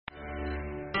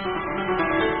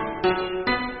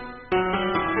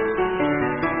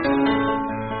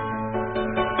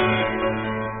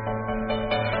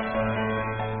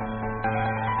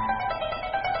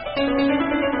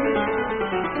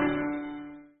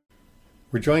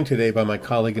We're joined today by my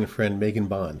colleague and friend Megan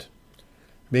Bond.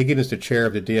 Megan is the chair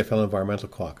of the DFL Environmental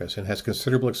Caucus and has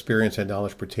considerable experience and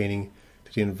knowledge pertaining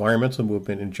to the environmental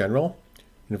movement in general,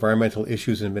 environmental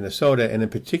issues in Minnesota, and in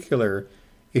particular,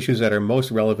 issues that are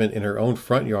most relevant in her own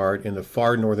front yard in the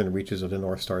far northern reaches of the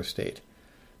North Star State.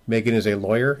 Megan is a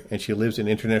lawyer and she lives in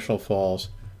International Falls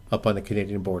up on the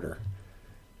Canadian border.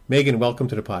 Megan, welcome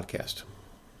to the podcast.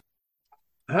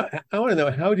 I want to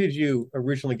know, how did you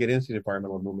originally get into the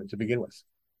environmental movement to begin with?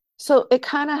 So it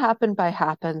kind of happened by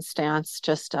happenstance,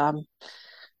 just an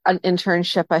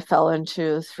internship I fell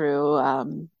into through,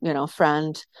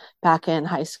 friend back in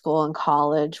high school and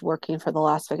college, working for the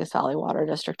Las Vegas Valley Water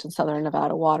District and Southern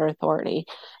Nevada Water Authority.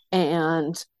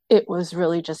 And it was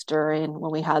really just during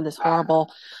when we had this horrible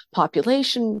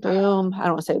population boom. I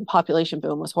don't want to say the population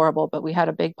boom was horrible, but we had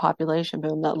a big population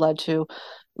boom that led to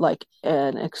like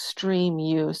an extreme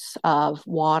use of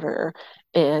water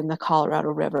in the Colorado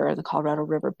River and the Colorado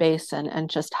River Basin, and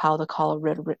just how the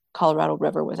Colorado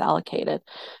River was allocated.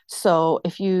 So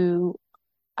if you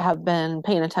have been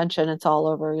paying attention, it's all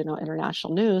over,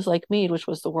 international news. Lake Mead, which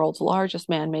was the world's largest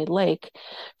man-made lake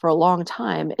for a long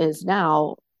time, is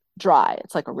now dry.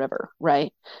 It's like a river,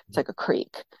 right? It's like a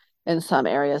creek in some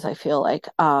areas, I feel like.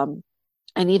 And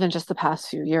even just the past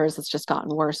few years, it's just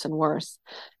gotten worse and worse.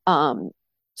 Um,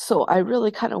 so I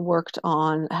really kind of worked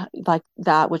on like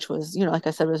that, which was, like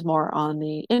I said, was more on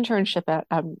the internship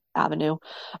avenue,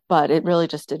 but it really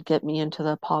just did get me into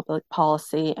the public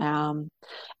policy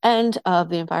end of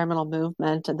the environmental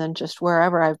movement. And then just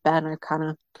wherever I've been, I kind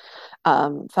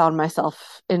of found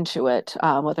myself into it,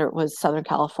 whether it was Southern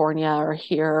California or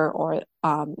here or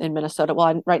in Minnesota.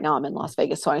 Well, right now I'm in Las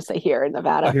Vegas, so I say here in Oh,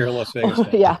 Nevada. here in Las Vegas now.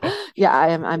 Yeah, Okay. yeah,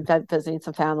 I'm visiting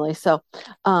some family.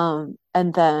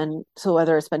 And then so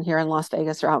whether it's been here in Las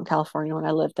Vegas or out in California when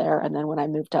I lived there, and then when I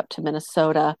moved up to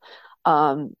Minnesota,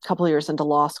 a couple of years into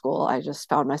law school, I just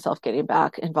found myself getting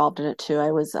back involved in it too.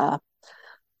 I was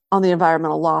on the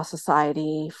Environmental Law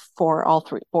Society for all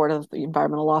three, board of the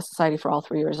Environmental Law Society for all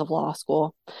 3 years of law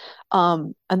school.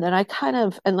 And then I kind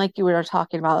of, and like you were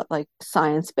talking about, like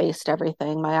science-based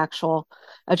everything, my actual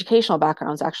educational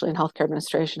background is actually in healthcare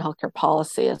administration, healthcare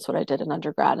policy. That's what I did in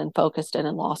undergrad and focused in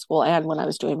law school and when I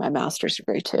was doing my master's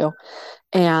degree too.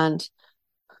 And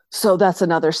so that's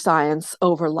another science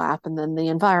overlap. And then the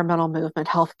environmental movement,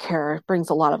 healthcare brings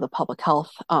a lot of the public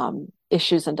health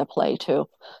issues into play too.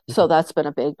 So Mhm. that's been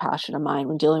a big passion of mine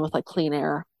when dealing with like clean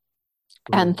air.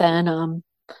 And Mhm. then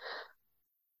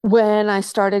when I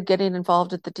started getting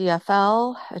involved at the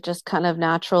DFL, it just kind of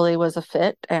naturally was a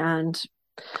fit. And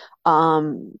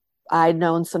um, I'd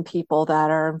known some people that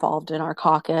are involved in our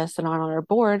caucus and on our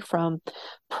board from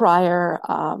prior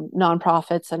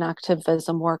nonprofits and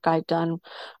activism work I'd done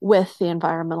with the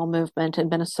environmental movement in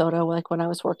Minnesota, like when I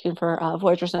was working for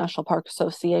Voyageurs National Park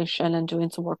Association and doing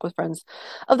some work with Friends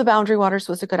of the Boundary Waters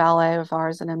was a good ally of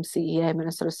ours, and MCEA,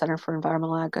 Minnesota Center for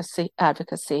Environmental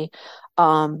Advocacy.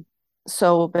 Um,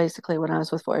 so basically, when I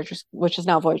was with Voyageurs, which is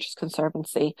now Voyageurs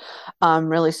Conservancy,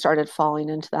 really started falling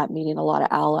into that, meeting a lot of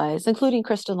allies, including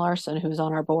Kristen Larson, who's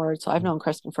on our board. So I've known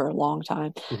Kristen for a long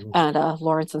time, Mhm. and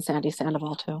Lawrence and Sandy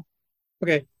Sandoval too.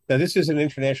 Okay. Now, this is an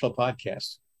international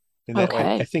podcast. In that way,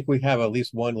 I Okay. think we have at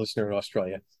least one listener in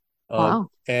Australia. Wow.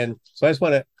 And so I just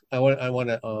want to, I want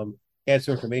to add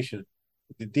some information.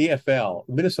 The DFL,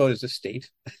 Minnesota is a state.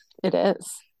 It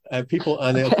is. People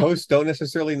on the Okay. coast don't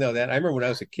necessarily know that. I remember when I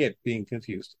was a kid being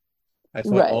confused. I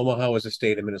thought Right. Omaha was a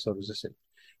state and Minnesota was a city.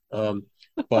 Um,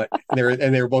 but they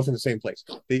were both in the same place.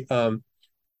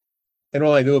 And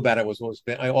all I knew about it was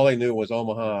all I knew was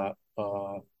Omaha,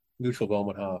 neutral of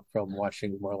Omaha from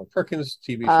watching Marlon Perkins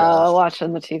TV show.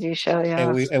 Watching the TV show, And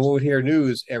yeah. we would hear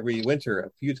news every winter a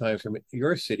few times from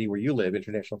your city where you live,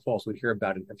 International Falls. We'd hear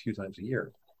about it a few times a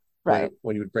year Right.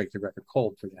 when you would break the record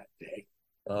cold for that day.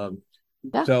 Um,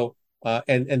 Yeah. so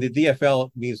and the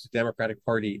DFL means the Democratic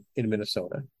Party in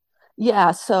Minnesota,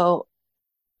 Yeah. So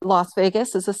Las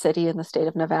Vegas is a city in the state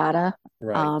of Nevada,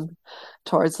 right? um,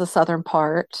 towards the southern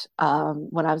part.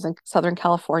 When I was in Southern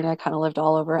California, I kind of lived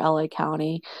all over LA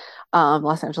County,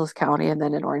 Los Angeles County, and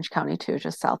then in Orange County too,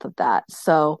 just south of that.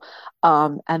 So,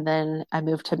 and then I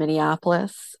moved to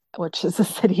Minneapolis, which is a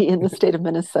city in the state of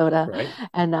Minnesota, Right.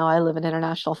 and now I live in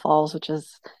International Falls, which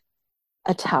is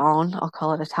a town. I'll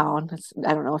call it a town.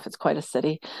 I don't know if it's quite a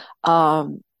city,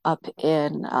 up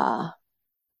in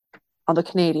on the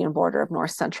Canadian border of north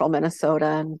central Minnesota.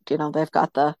 And, they've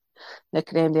got the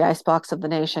nickname the icebox of the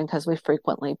nation because we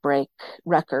frequently break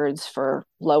records for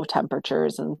low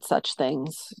temperatures and such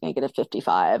things,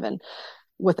 -55, and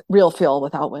with real feel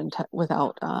without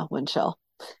wind chill.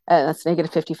 And that's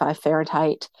 -55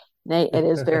 Fahrenheit. It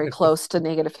is very close to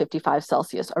negative 55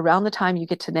 Celsius. Around the time you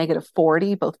get to negative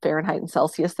 40, both Fahrenheit and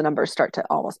Celsius, the numbers start to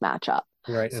almost match up.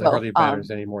 Right, and it So, hardly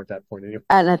matters anymore at that point anyway.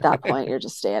 and at that point, you're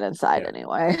just staying inside Yeah,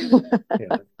 anyway.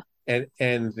 yeah. And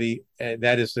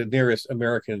that is the nearest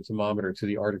American thermometer to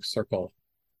the Arctic Circle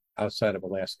outside of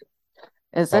Alaska,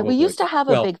 Is that we probably. used to have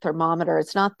a Well, big thermometer.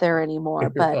 It's not there anymore,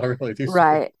 I but really do say.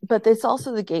 right. But it's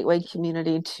also the gateway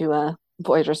community to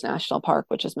Voyageurs National Park,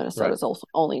 which is Right, Minnesota's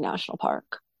only national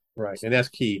park. right, and that's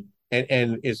key.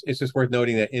 And it's just worth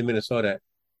noting that in Minnesota,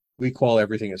 we call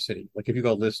everything a city. Like if you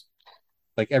go list,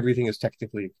 like everything is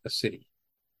technically a city.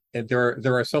 And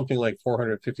there are something like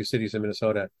 450 cities in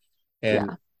Minnesota, and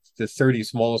Yeah. the 30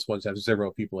 smallest ones have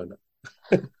zero people in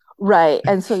them. Right.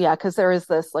 And so yeah, because there is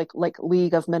this like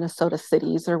League of Minnesota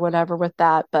Cities or whatever with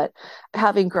that. But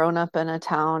having grown up in a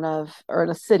town of or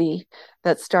in a city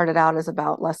that started out as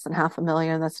about less than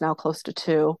 500,000, that's now close to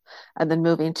two, and then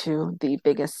moving to the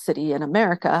biggest city in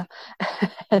America,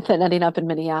 and then ending up in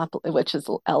Minneapolis, which is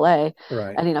LA,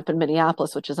 Right, ending up in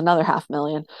Minneapolis, which is another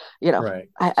 500,000, you know, right.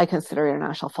 I consider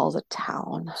International Falls a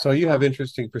town. So you have So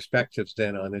interesting perspectives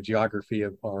then on the geography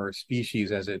of our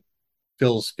species as it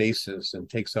fills spaces and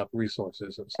takes up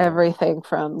resources and stuff. everything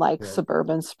from like Yeah,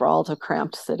 suburban sprawl to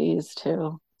cramped cities to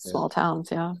yeah. small towns,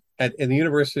 yeah. At in the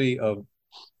University of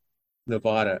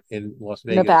Nevada in Las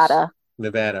Vegas, Nevada.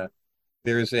 Nevada,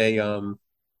 there's a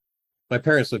my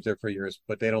parents lived there for years,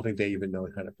 but they don't think they even know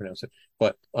how to pronounce it.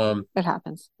 But It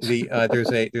happens. there's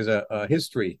a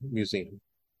history museum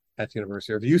at the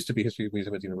university, or there used to be a history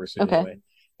museum at the university Okay. anyway.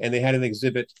 And they had an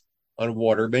exhibit on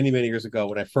water many, many years ago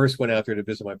when I first went out there to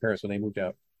visit my parents when they moved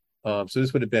out. So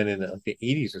this would have been in like the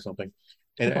 80s or something.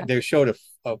 And Okay. they showed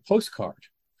a postcard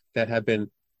that had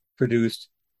been produced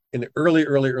in the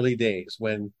early days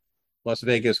when Las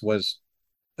Vegas was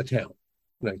a town.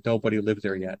 Like nobody lived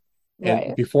there yet. And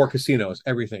Right. before casinos,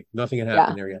 everything, nothing had Yeah.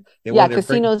 happened there yet. They Yeah. wanted to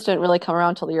bring, Casinos didn't really come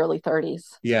around till the early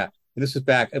 30s. yeah. And this is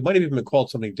back. It might have even been called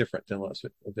something different than Las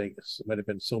Vegas. It might have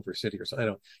been Silver City or something. I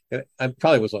don't know. I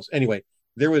probably was lost. Anyway,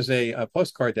 there was a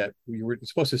postcard that you were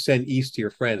supposed to send east to your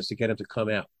friends to get them to come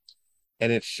out,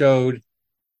 and it showed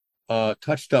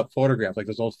touched up photograph, like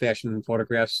those old fashioned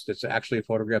photographs. It's actually a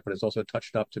photograph, but it's also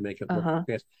touched up to make it look Uh-huh.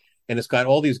 fast. And it's got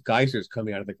all these geysers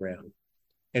coming out of the ground,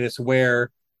 and it's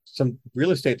where some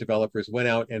real estate developers went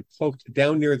out and poked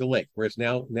down near the lake, where it's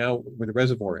now where the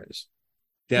reservoir is,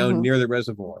 down Hmm. near the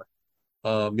reservoir,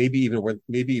 maybe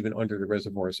even under the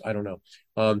reservoirs. I don't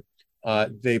know.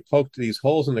 They poked these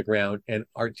holes in the ground, and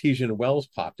artesian wells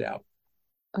popped out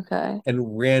Okay.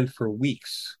 and ran for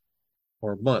weeks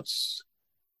or months,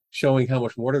 showing how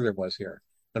much water there was here.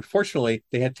 Unfortunately,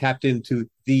 they had tapped into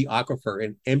the aquifer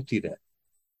and emptied it,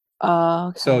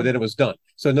 so Okay. that it was done.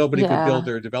 So nobody could build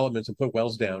Yeah. their developments and put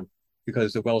wells down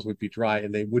because the wells would be dry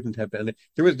and they wouldn't have been.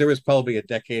 There was probably a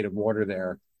decade of water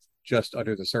there just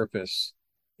under the surface.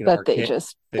 That they Archaic.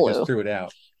 just They just blew. threw it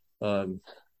out. Um,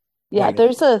 Yeah, like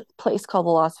there's a place called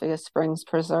the Las Vegas Springs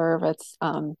Preserve. It's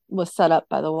was set up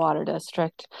by the Water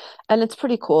District, and it's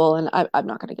pretty cool. And I'm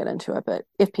not going to get into it, but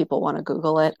if people want to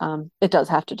Google it, it does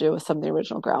have to do with some of the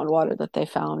original groundwater that they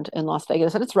found in Las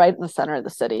Vegas, and it's right in the center of the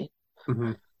city.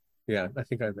 mhm. Yeah, I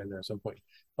think I've been there at some point.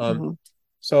 Um, Hmm.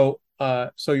 so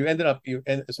you ended up you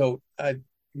and so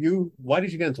you why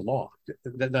did you get into law?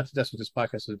 That's what this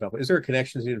podcast is about. But is there a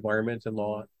connection to the environment and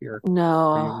law here for you?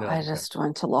 No, No, I okay. just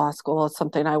went to law school. It's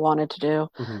something I wanted to do.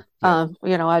 Yeah.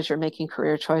 As you're making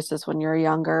career choices when you're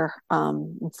younger,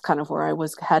 it's kind of where I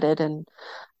was headed and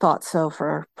thought so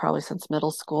for probably since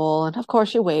middle school. And of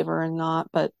course, you waver and not,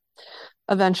 but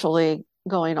eventually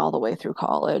going all the way through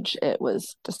college, it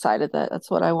was decided that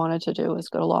that's what I wanted to do was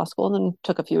go to law school, and then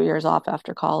took a few years off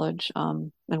after college,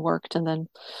 and worked, and then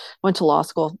went to law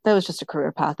school. That was just a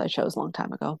career path I chose a long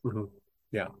time ago. hmm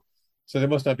Yeah. So there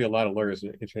must not be a lot of lawyers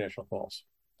in International Falls.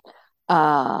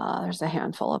 There's a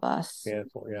handful of us.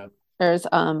 Handful, yeah. There's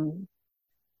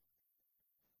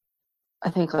I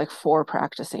think like four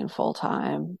practicing full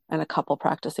time and a couple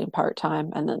practicing part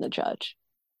time, and then the judge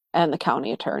and the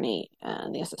county attorney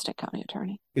and the assistant county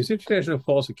attorney. Is International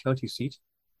Falls a county seat?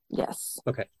 Yes.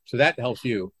 Okay. So that helps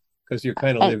you because you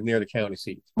kind of And live near the county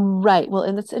seat. right. Well,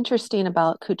 and it's interesting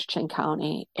about Coochin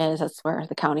County is that's where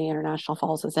the county International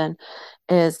Falls is in,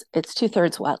 is it's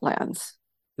two-thirds wetlands.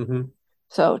 Hmm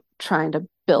So trying to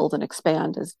build and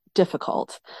expand is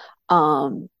difficult.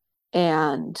 And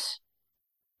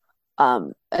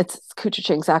it's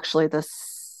Coochin's actually the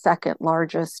second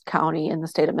largest county in the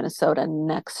state of Minnesota,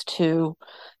 next to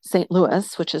St.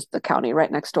 Louis, which is the county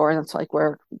right next door. That's like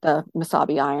where the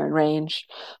Mesabi Iron Range,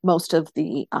 most of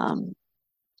the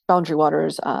Boundary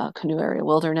Waters, Canoe Area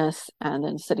Wilderness, and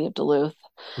then City of Duluth.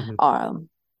 hmm Um,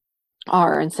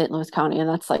 are in St. Louis County, and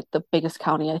that's like the biggest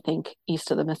county, I think, east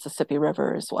of the Mississippi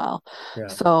River as well. Yeah.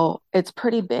 So it's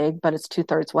pretty big, but it's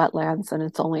two-thirds wetlands, and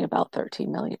it's only about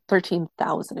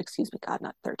 13,000, excuse me, God,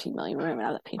 not 13 million. We don't even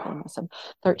have that people, some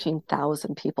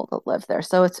 13,000 people that live there.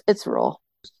 So it's rural.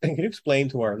 And can you explain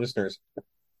to our listeners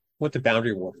what the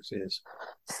Boundary Waters is?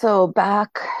 So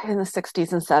back in the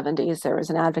 60s and 70s, there was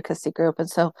an advocacy group. And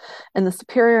so in the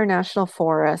Superior National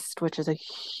Forest, which is a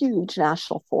huge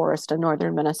national forest in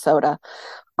northern Minnesota,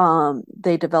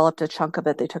 they developed a chunk of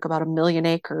it. They took about 1 million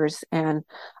acres and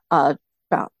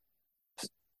about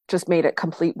just made it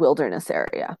complete wilderness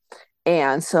area.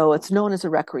 And so it's known as a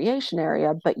recreation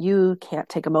area, but you can't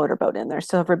take a motorboat in there.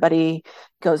 So everybody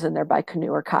goes in there by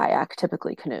canoe or kayak,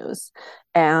 typically canoes.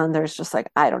 And there's just like,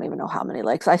 I don't even know how many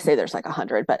lakes. I say there's like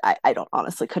 100, but I don't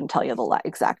honestly couldn't tell you the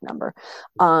exact number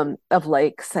of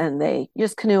lakes. And they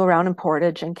just canoe around in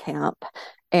Portage and camp.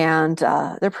 And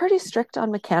they're pretty strict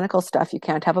on mechanical stuff. You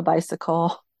can't have a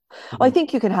bicycle. Well, I Mhm.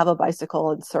 think you can have a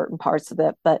bicycle in certain parts of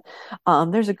it, but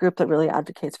there's a group that really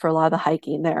advocates for a lot of the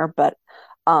hiking there. But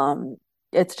um,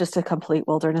 it's just a complete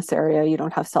wilderness area. You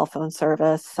don't have cell phone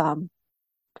service,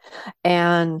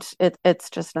 and it's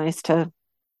just nice to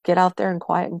get out there and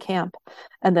quiet and camp.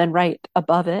 And then right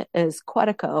above it is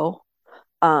Quetico,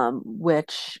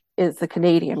 which is the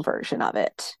Canadian version of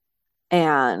it,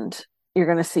 and you're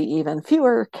going to see even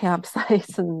fewer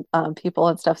campsites and people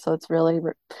and stuff. So it's really,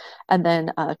 and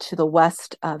then to the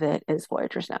west of it is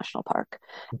Voyageurs National Park.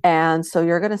 And so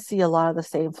you're going to see a lot of the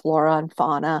same flora and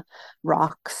fauna,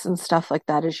 rocks and stuff like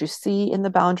that as you see in the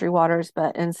Boundary Waters.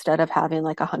 But instead of having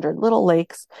like 100 little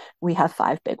lakes, we have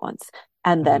five big ones.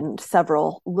 And Mhm. then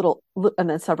several little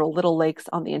lakes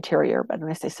on the interior. But when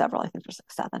I say several, I think there's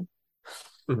like seven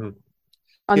Mhm.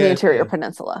 on the Yeah, interior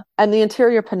peninsula. And the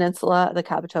interior peninsula, the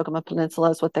Kabetogama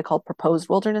Peninsula, is what they call proposed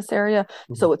wilderness area.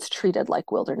 mhm. So it's treated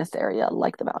like wilderness area,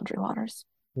 like the Boundary Waters.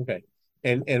 Okay.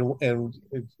 And you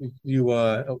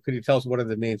could you tell us what are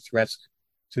the main threats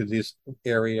to this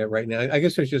area right now? I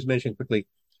guess I should just mention quickly,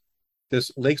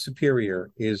 this Lake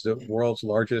Superior is the world's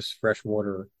largest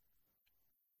freshwater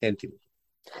entity.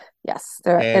 Yes,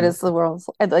 there it And is the world's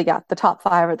yeah, the top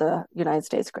five are the United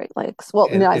States Great Lakes. Well,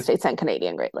 the and United it States and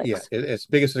Canadian Great yeah, Lakes. it's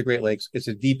biggest of the Great Lakes. It's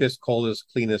the deepest, coldest,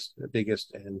 cleanest,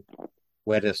 biggest, and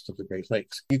wettest of the Great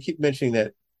Lakes. You keep mentioning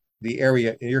that the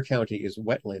area in your county is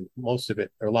wetland, most of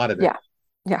it, or a lot of it.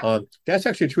 Yeah, yeah, That's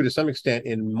actually true to some extent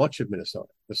in much of Minnesota.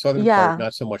 The southern part, yeah.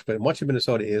 not so much, but much of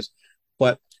Minnesota is.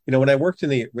 But when I worked in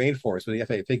the rainforest with the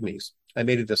FAA pygmies, I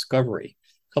made a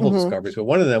couple of Hmm. discoveries, but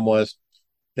one of them was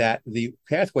that the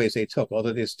pathways they took,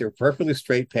 although they're perfectly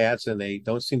straight paths and they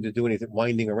don't seem to do anything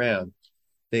winding around,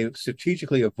 they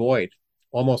strategically avoid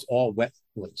almost all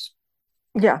wetlands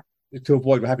Yeah, to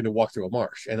avoid having to walk through a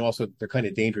marsh. And also, they're kind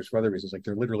of dangerous for other reasons. Like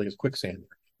there literally is quicksand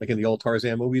there, like in the old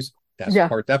Tarzan movies. yeah,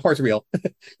 That part's real.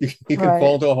 You can fall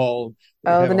right. into a hole,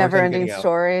 Oh, have the a hard never time ending getting out.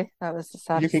 story. That was the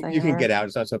saddest thing You can ever. get out.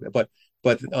 It's not so bad. But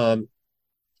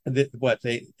what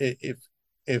they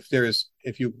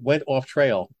if you went off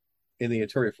trail in the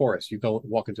interior forest, you go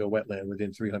walk into a wetland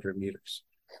within 300 meters.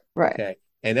 Right. Okay.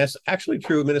 And that's actually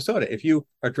true of Minnesota. If you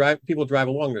are people drive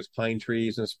along, there's pine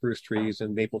trees and spruce trees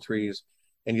and maple trees,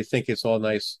 and you think it's all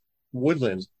nice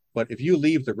woodlands. But if you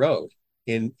leave the road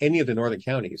in any of the northern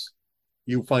counties,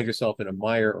 you find yourself in a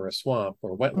mire or a swamp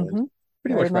or a wetland Hmm.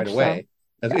 pretty Very much right much so. away.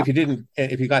 As Yeah,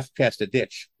 if you got past a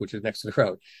ditch, which is next to the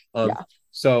road. Um, yeah,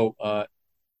 so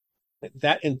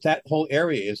that whole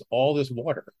area is all this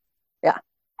water, yeah.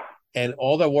 and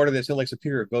all that water that's in Lake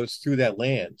Superior goes through that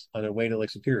land on the way to Lake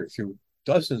Superior through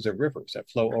dozens of rivers that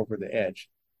flow over the edge,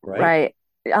 right? Right.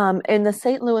 In the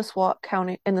St. Louis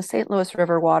County, in the St. Louis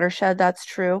River watershed, that's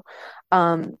true.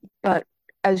 But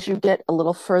as you get a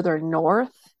little further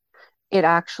north, it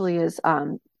actually is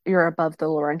you're above the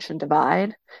Laurentian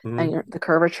Divide, and Mm-hmm. the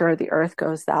curvature of the Earth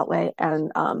goes that way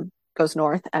and goes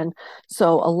north. And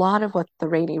so a lot of what the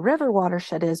Rainy River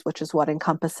watershed is, which is what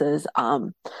encompasses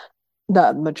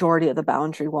the majority of the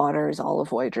boundary waters, all of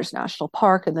Voyageurs National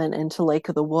Park, and then into Lake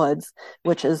of the Woods,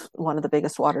 which is it's one of the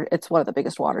biggest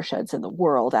watersheds in the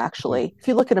world, actually. If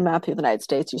you look at a map of the United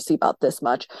States, you see about this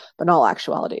much, but in all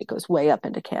actuality, it goes way up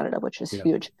into Canada, which is Yeah,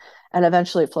 huge. And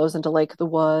eventually it flows into Lake of the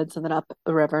Woods and then up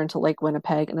the river into Lake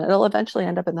Winnipeg, and it'll eventually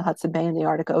end up in the Hudson Bay and the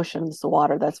Arctic Ocean. It's the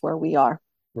water, that's where we are.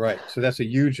 right. So that's a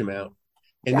huge amount.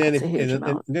 And Yeah, then it's if a huge and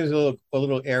amount. there's a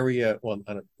little area, well,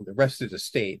 on the rest of the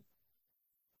state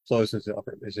flows into the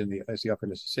upper is the upper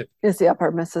Mississippi. Is the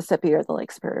upper Mississippi or the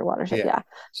Lake Superior watershed, Yeah. yeah.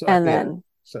 So And yeah. then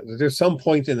So there's some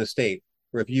point in the state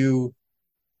where if you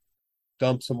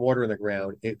dump some water in the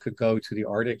ground, it could go to the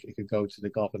Arctic, it could go to the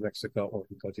Gulf of Mexico, or it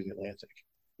could go to the Atlantic.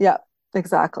 yeah,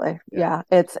 Exactly. Yeah.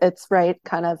 Yeah. It's right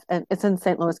kind of, and it's in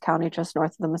St. Louis County, just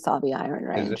north of the Mesabi Iron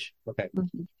Is it? Range. Okay.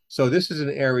 Mhm. So this is an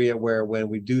area where when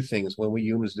we do things, when we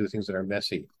humans do things that are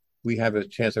messy, we have a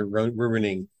chance of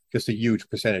ruining just a huge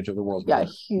percentage of the world's Yeah, a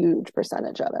water. huge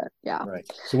percentage of it. Yeah. Right.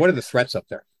 So what are the threats up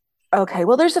there? Okay,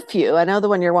 well, there's a few. I know the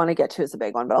one you want to get to is a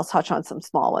big one, but I'll touch on some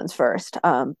small ones first.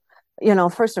 You know,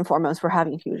 first and foremost, we're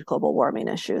having huge global warming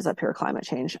issues up here, climate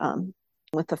change.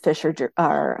 With the fish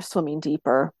are swimming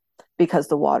deeper because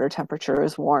the water temperature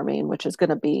is warming, which is going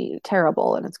to be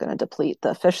terrible, and it's going to deplete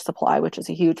the fish supply, which is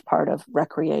a huge part of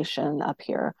recreation up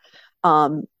here.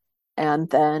 Um, and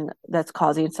then that's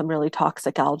causing some really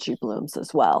toxic algae blooms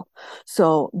as well.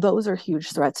 So those are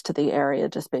huge threats to the area,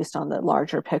 just based on the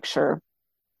larger picture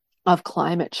of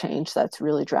climate change that's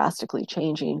really drastically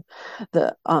changing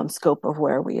the scope of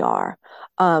where we are.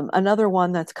 Another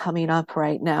one that's coming up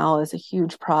right now is a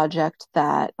huge project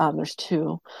that there's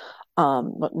two,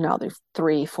 now there's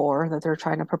three, four that they're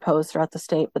trying to propose throughout the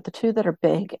state, but the two that are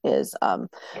big is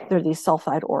they're these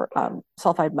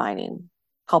sulfide mining,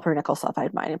 copper nickel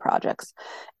sulfide mining projects.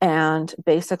 And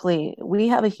basically, we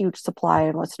have a huge supply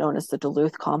in what's known as the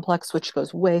Duluth complex, which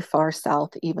goes way far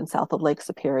south, even south of Lake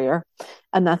Superior.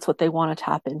 And that's what they want to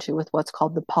tap into with what's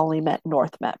called the PolyMet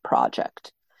NorthMet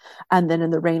project. And then in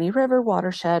the Rainy River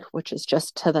watershed, which is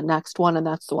just to the next one, and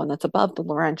that's the one that's above the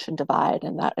Laurentian Divide,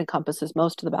 and that encompasses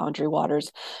most of the boundary waters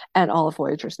and all of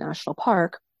Voyageurs National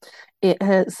Park, it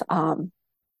is,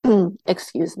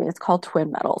 excuse me, it's called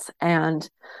Twin Metals. And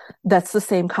that's the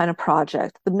same kind of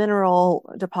project. The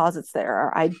mineral deposits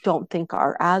there, I don't think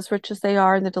are as rich as they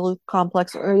are in the Duluth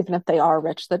complex, or even if they are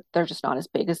rich, that they're just not as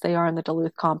big as they are in the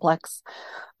Duluth complex.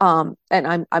 And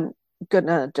I'm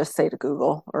gonna just say to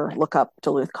Google or look up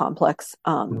Duluth complex.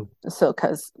 Mm. So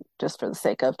because just for the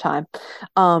sake of time,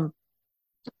 um,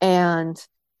 and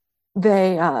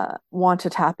they want to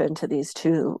tap into these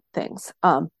two things.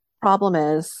 Problem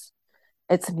is,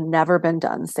 it's never been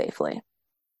done safely,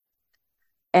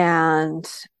 and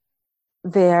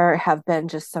there have been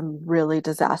just some really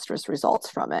disastrous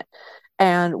results from it.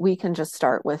 And we can just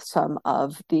start with some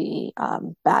of the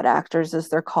bad actors, as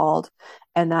they're called.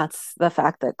 And that's the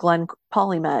fact that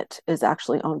Polymet is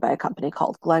actually owned by a company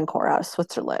called Glencore out of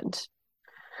Switzerland,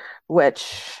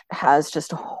 which has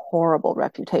just a horrible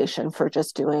reputation for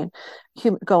just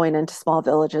going into small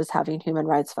villages, having human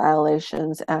rights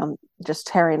violations, and just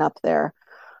tearing up their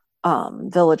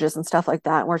villages and stuff like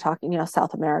that. And we're talking,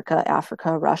 South America,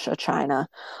 Africa, Russia, China,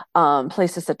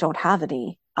 places that don't have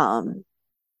any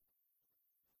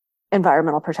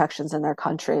environmental protections in their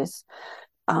countries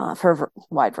for a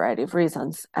wide variety of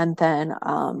reasons. And then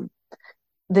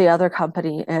the other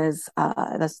company is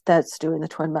that's doing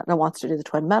the that wants to do the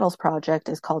Twin Metals project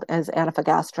is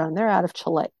Antofagasta, and they're out of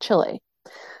Chile.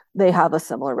 They have a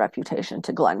similar reputation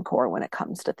to Glencore when it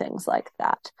comes to things like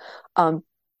that.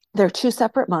 They're two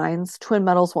separate mines. Twin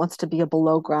Metals wants to be a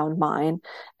below ground mine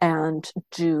and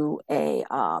do they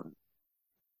don't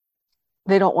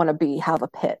want to have a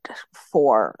pit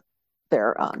for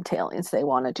their tailings. They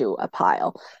want to do a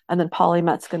pile. And then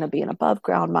Polymet's going to be an above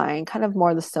ground mine, kind of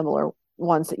more the similar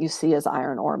ones that you see as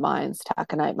iron ore mines,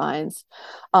 taconite mines.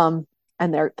 And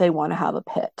they want to have a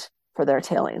pit for their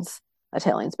tailings, a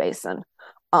tailings basin.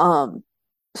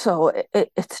 So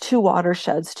it's two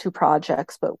watersheds, two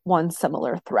projects, but one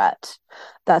similar threat.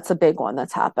 That's a big one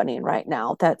that's happening right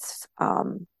now. That's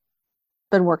been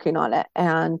working on it.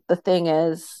 And the thing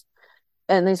is,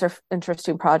 and these are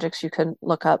interesting projects. You can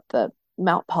look up the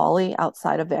Mount Poly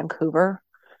outside of Vancouver.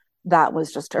 That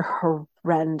was just a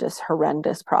horrendous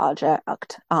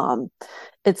project.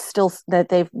 It's still that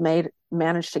they've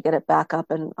managed to get it back up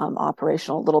and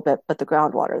operational a little bit, but the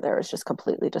groundwater there is just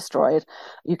completely destroyed.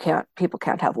 People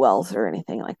can't have wells or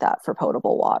anything like that for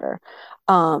potable water.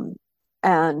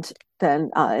 And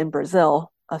then in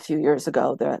Brazil, a few years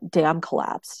ago, the dam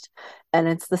collapsed, and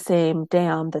it's the same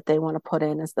dam that they want to put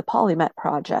in as the Polymet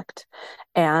project.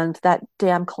 And that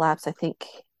dam collapse, I think,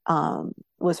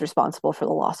 was responsible for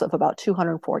the loss of about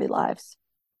 240 lives.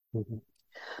 Mm-hmm.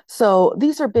 So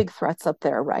these are big threats up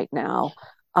there right now.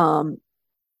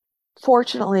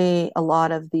 Fortunately, a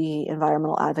lot of the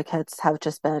environmental advocates have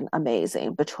just been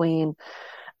amazing between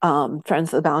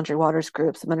Friends of the Boundary Waters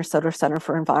groups, the Minnesota Center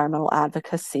for Environmental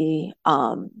Advocacy,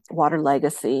 Water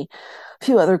Legacy. A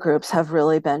few other groups have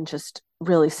really been just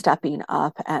really stepping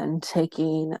up and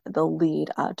taking the lead.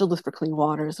 Duluth for Clean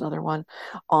Water is another one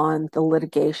on the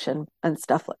litigation and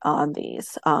stuff on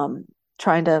these.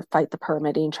 Trying to fight the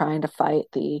permitting, trying to fight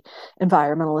the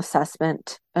environmental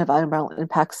assessment, environmental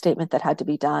impact statement that had to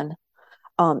be done.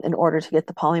 in order to get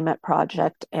the Polymet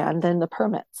project and then the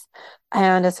permits.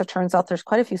 And as it turns out, there's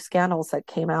quite a few scandals that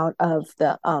came out of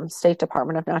the State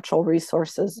Department of Natural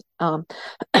Resources,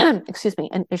 excuse me,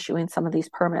 in issuing some of these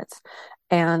permits.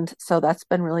 And so that's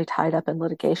been really tied up in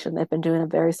litigation. They've been doing a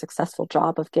very successful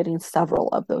job of getting several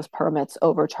of those permits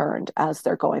overturned as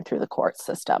they're going through the court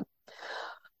system.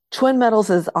 Twin Metals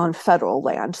is on federal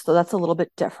land, so that's a little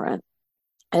bit different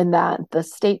in that the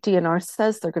state DNR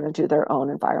says they're going to do their own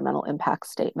environmental impact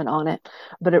statement on it,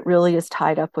 but it really is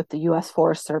tied up with the U.S.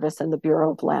 Forest Service and the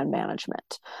Bureau of Land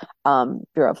Management.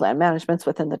 Bureau of Land Management's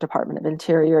within the Department of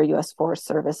Interior, U.S. Forest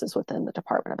Service is within the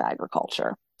Department of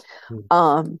Agriculture.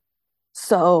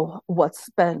 So what's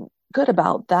been good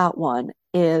about that one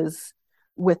is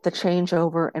with the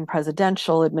changeover in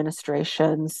presidential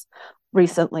administrations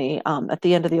recently, at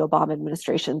the end of the Obama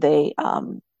administration, they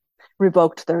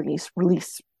revoked their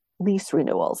lease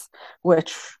renewals,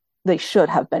 which they should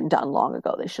have been done long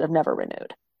ago. They should have never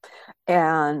renewed.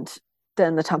 And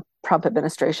then the Trump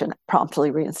administration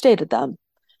promptly reinstated them.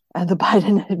 And the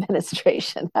Biden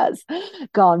administration has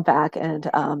gone back and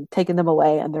taken them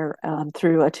away. And they're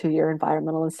through a 2-year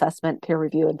environmental assessment, peer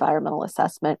review environmental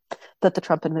assessment that the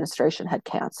Trump administration had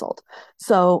canceled.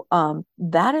 So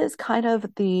that is kind of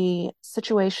the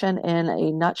situation in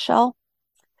a nutshell.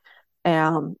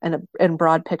 And in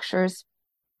broad pictures.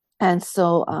 And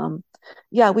so,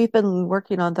 yeah, we've been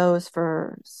working on those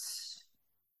for,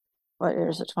 what year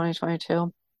is it,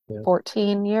 2022? Yeah.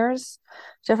 14 years.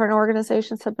 Different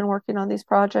organizations have been working on these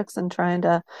projects and trying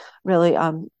to really,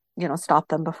 stop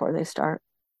them before they start.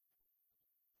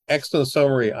 Excellent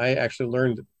summary. I actually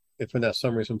learned from that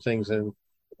summary some things. And,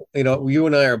 you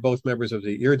and I are both members of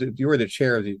you were the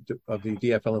chair of the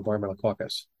DFL Environmental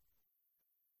Caucus,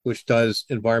 which does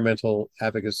environmental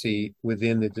advocacy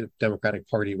within the Democratic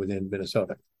Party within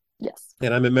Minnesota. Yes.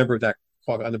 And I'm a member of that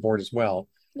on the board as well.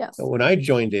 Yes. But when I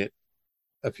joined it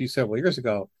several years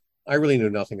ago, I really knew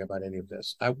nothing about any of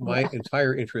this. My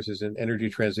entire interest is in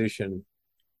energy transition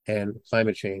and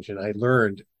climate change. And I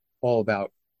learned all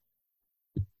about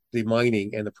the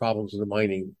mining and the problems of the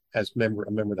mining as a member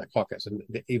of that caucus. And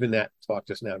even that talk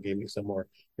just now gave me some more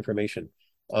information.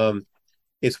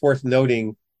 It's worth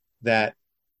noting that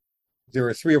there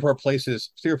are 3 or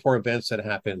 4 events that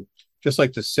happen, just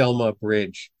like the Selma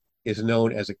Bridge is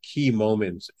known as a key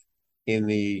moment in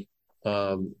the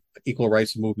equal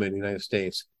rights movement in the United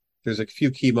States. There's a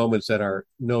few key moments that are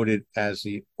noted as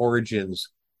the origins,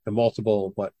 the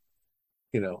multiple, but,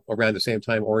 around the same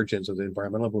time origins of the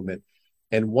environmental movement.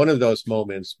 And one of those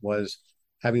moments was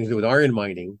having to do with iron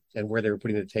mining and where they were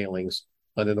putting the tailings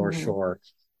on the North Shore.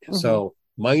 Mm-hmm. So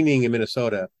mining in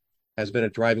Minnesota has been a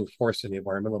driving force in the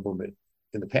environmental movement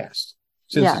in the past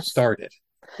since it started.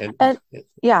 And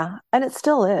it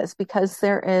still is, because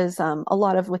there is a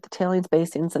lot of, with the tailings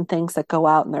basins and things that go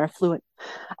out and they're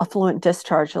affluent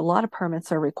discharge, a lot of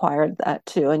permits are required that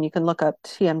too. And you can look up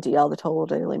TMDL, the total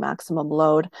daily maximum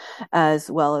load,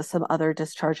 as well as some other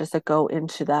discharges that go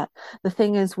into that. The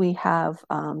thing is, we have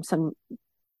some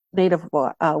native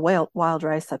wild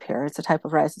rice up here. It's a type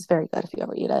of rice. It's very good if you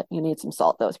ever eat it. You need some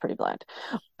salt though; it's pretty bland,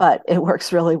 but it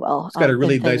works really well. It's got a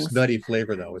really nice nutty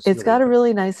flavor though. It's got a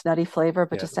really nice nutty flavor,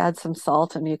 but just add some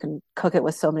salt and you can cook it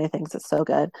with so many things. It's so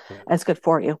good. Yeah. And it's good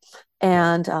for you.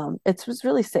 And it was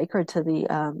really sacred to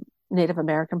the Native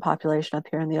American population up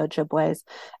here in the Ojibways.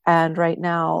 And right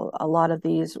now, a lot of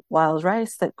these wild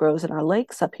rice that grows in our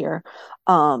lakes up here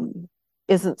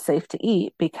isn't safe to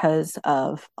eat because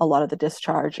of a lot of the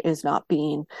discharge is not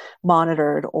being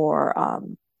monitored or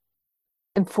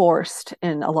enforced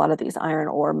in a lot of these iron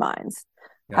ore mines.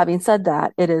 Yeah. Having said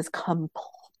that, it is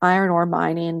iron ore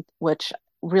mining, which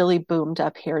really boomed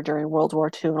up here during World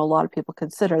War II, and a lot of people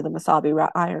consider the Mesabi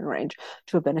Iron Range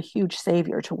to have been a huge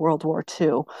savior to World War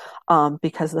II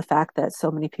because of the fact that so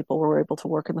many people were able to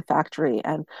work in the factory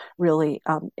and really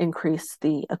increase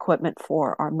the equipment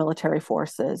for our military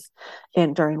forces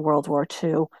during World War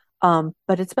II.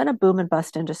 But it's been a boom and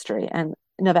bust industry, and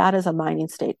Nevada is a mining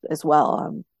state as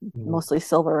well, mostly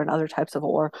silver and other types of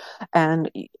ore. And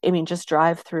I mean, just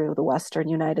drive through the Western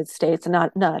United States,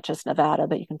 and not just Nevada,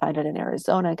 but you can find it in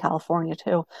Arizona and California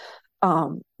too.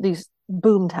 These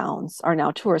boom towns are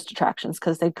now tourist attractions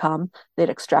because they'd come, they'd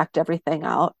extract everything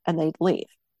out, and they'd leave.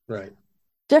 Right.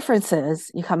 Difference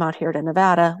is, you come out here to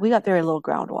Nevada, we got very little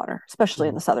groundwater, especially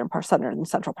in the southern and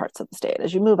central parts of the state.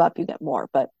 As you move up, you get more,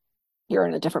 but you're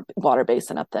in a different water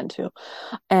basin up then too.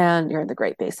 And you're in the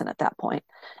Great Basin at that point.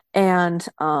 And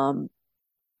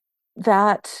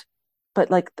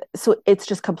so it's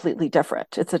just completely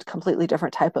different. It's a completely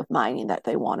different type of mining that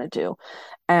they want to do.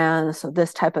 And so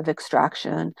this type of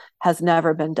extraction has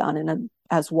never been done in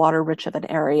as water rich of an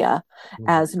area Mhm.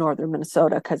 as northern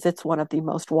Minnesota because it's one of the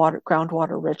most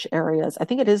groundwater rich areas. I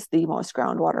think it is the most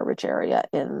groundwater rich area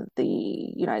in the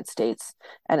United States,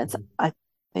 and it's Mhm. I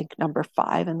think number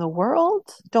 5 in the world.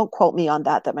 Don't quote me on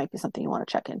that. That might be something you want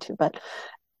to check into, but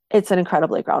it's an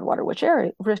incredibly groundwater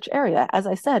rich area. As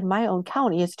I said, my own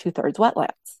county is 2/3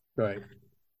 wetlands. Right.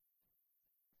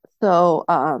 So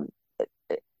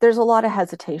there's a lot of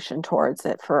hesitation towards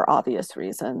it for obvious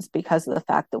reasons because of the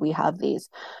fact that we have these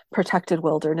protected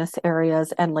wilderness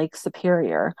areas and Lake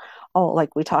Superior, all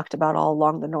like we talked about, all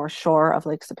along the north shore of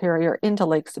Lake Superior into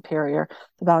Lake Superior,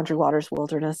 the Boundary Waters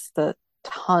Wilderness, the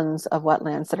tons of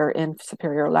wetlands that are in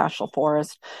Superior National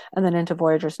Forest, and then into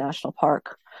Voyageurs National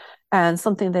Park. And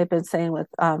something they've been saying with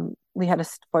we had a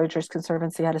Voyageurs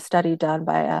Conservancy had a study done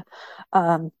by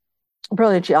a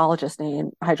brilliant hydrologist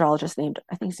named,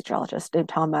 I think he's a geologist, named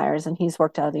Tom Myers, and he's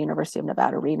worked out of the University of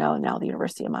Nevada, Reno, and now the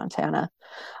University of Montana.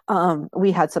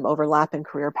 We had some overlap in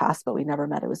career paths, but we never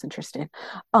met. It was interesting.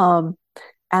 And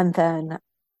then,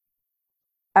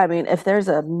 I mean, if there's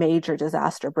a major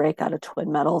disaster break out of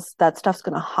Twin Metals, that stuff's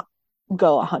going to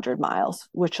go 100 miles,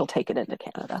 which will take it into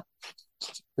Canada.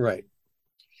 Right.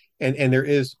 And there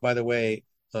is, by the way,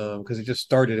 because it just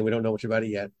started and we don't know much about it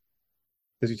yet,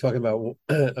 because you're talking about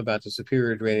about the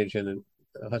Superior drainage and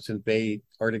the Hudson Bay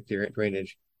Arctic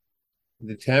drainage.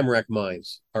 The Tamarack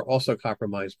mines are also copper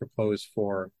mines proposed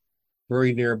for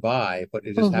very nearby, but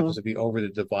it just Mm-hmm. happens to be over the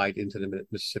divide into the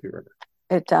Mississippi River.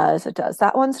 It does. It does.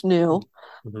 That one's new.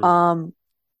 Mm-hmm. Um,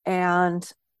 and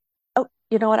oh,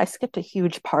 you know what? I skipped a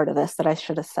huge part of this that I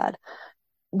should have said.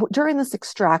 During this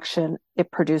extraction, it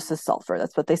produces sulfur.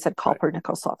 That's what they said, Right, copper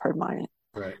nickel sulfide mining.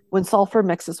 right, When sulfur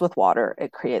mixes with water,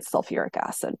 it creates sulfuric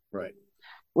acid, right.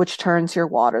 which turns your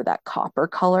water that copper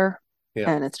color. Yeah.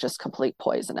 And it's just complete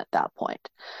poison at that point.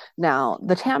 Now,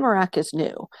 the Tamarack is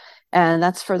new, and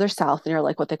that's further south near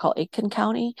like what they call Aitkin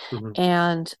County. Mm-hmm.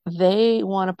 And they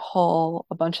want to pull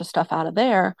a bunch of stuff out of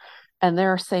there. And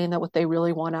they're saying that what they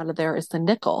really want out of there is the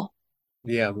nickel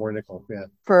Yeah, more nickel. Yeah.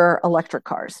 for electric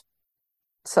cars.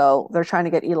 So they're trying to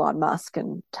get Elon Musk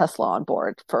and Tesla on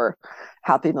board for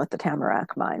helping with the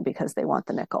Tamarack mine because they want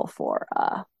the nickel for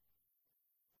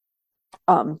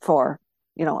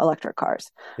electric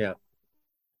cars. Yeah.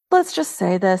 Let's just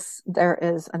say this: there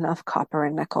is enough copper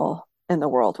and nickel in the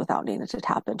world without needing to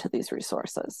tap into these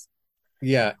resources.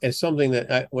 Yeah. It's something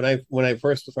that when I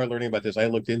first started learning about this, I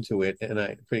looked into it and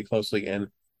I pretty closely and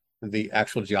the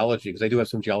actual geology, because I do have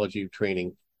some geology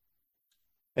training.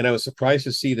 And I was surprised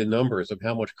to see the numbers of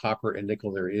how much copper and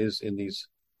nickel there is in these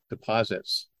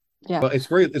deposits. Yeah, But it's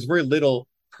very little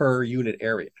per unit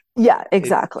area. yeah, They're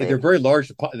exactly. very large.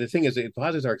 The thing is, the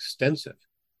deposits are extensive.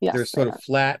 They're Yes, they sort of are.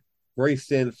 flat, very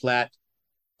thin, flat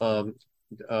um,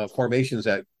 formations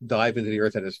that dive into the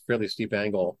earth at a fairly steep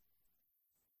angle.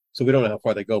 So we don't know how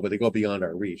far they go, but they go beyond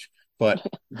our reach. But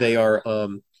they are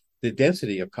the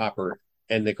density of copper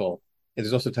and nickel, and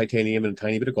there's also titanium and a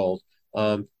tiny bit of gold.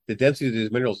 The density of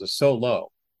these minerals is so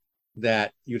low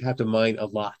that you'd have to mine a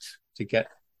lot to get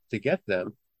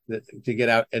them, to get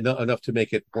out enough to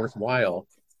make it worthwhile.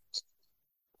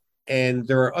 And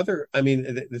there are other. I mean,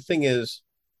 the thing is,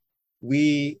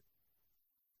 we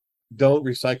don't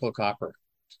recycle copper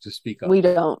to speak of. We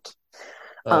don't.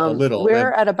 A little.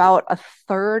 We're at about a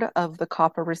third of the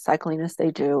copper recycling as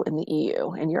they do in the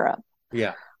EU in Europe.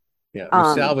 Yeah, yeah. We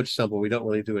Um, salvage some, but we don't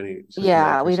really do any systematic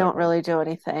yeah, we don't recycling. really do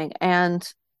anything.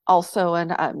 And also,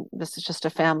 and this is just a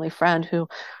family friend who,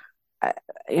 uh,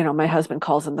 my husband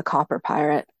calls him the copper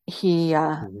pirate. He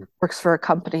Mhm. works for a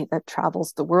company that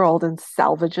travels the world and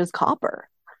salvages copper.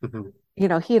 Mhm.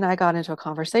 He and I got into a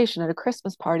conversation at a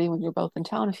Christmas party when we were both in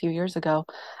town a few years ago,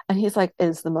 and he's like,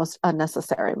 "Is the most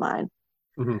unnecessary mine."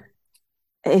 Mhm.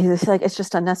 He's like, "It's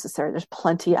just unnecessary. There's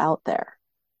plenty out there.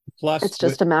 Plus, It's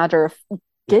just a matter of yeah,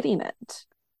 getting it."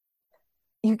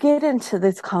 You get into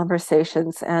these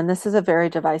conversations, and this is a very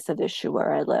divisive issue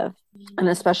where I live, and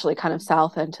especially kind of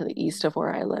south and to the east of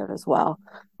where I live as well,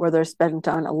 where there's been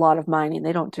done a lot of mining.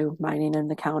 They don't do mining in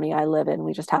the county I live in.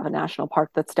 We just have a national park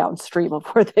that's downstream of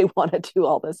where they want to do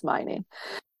all this mining.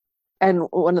 And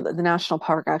one of the national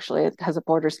park actually has it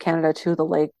borders Canada to the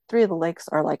lake. Three of the lakes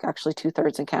are like actually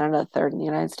 2/3 in Canada, a third in the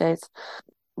United States.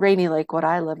 Rainy Lake, what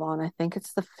I live on, I think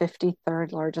it's the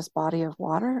 53rd largest body of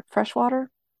water, fresh water.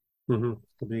 mhm.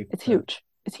 Could be, It's huge.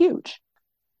 It's huge.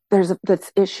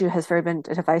 This issue has very been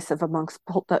divisive amongst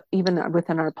even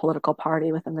within our political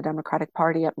party, within the Democratic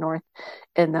Party up north,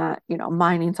 in that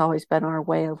mining's always been our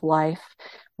way of life.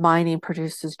 Mining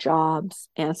produces jobs,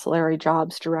 ancillary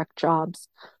jobs, direct jobs.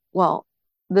 Well,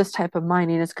 this type of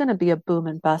mining is going to be a boom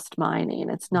and bust mining.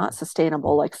 It's not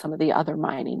sustainable like some of the other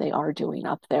mining they are doing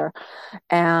up there.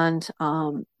 And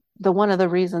the one of the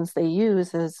reasons they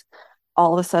use is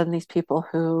all of a sudden these people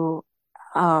who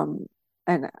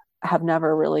and have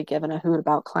never really given a hoot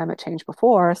about climate change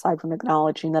before, aside from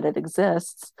acknowledging that it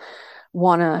exists,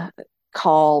 want to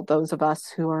call those of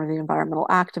us who are the environmental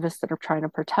activists that are trying to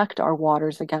protect our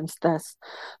waters against this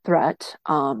threat,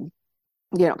 kind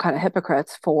of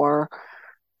hypocrites for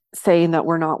saying that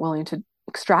we're not willing to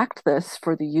extract this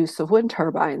for the use of wind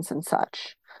turbines and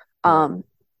such. Right.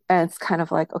 And it's kind of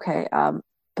like, okay,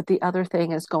 but the other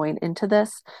thing is going into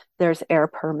this, there's air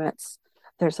permits,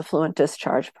 there's effluent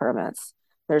discharge permits,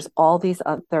 there's all these,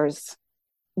 there's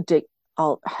dig,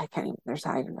 all, I can't even, there's,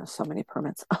 I don't know, so many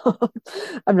permits.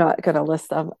 I'm not going to list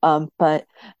them. But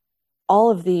all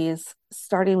of these,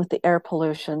 starting with the air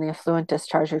pollution, the effluent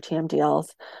discharge or TMDLs,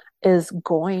 is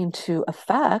going to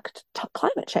affect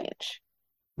climate change.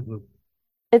 Mm-hmm.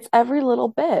 It's every little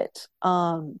bit.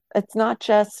 It's not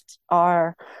just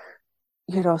our,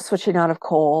 switching out of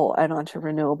coal and onto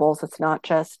renewables. It's not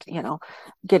just,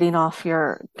 getting off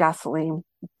your gasoline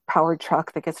powered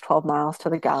truck that gets 12 miles to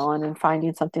the gallon and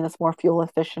finding something that's more fuel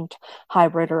efficient,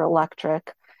 hybrid or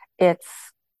electric. It's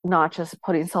not just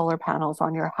putting solar panels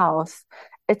on your house.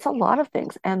 It's a lot of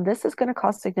things. And this is going to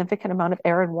cause significant amount of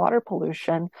air and water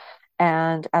pollution.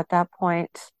 And at that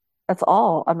point, that's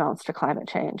all amounts to climate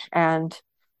change. And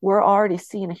we're already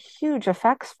seeing huge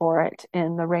effects for it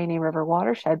in the Rainy River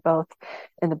watershed, both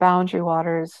in the Boundary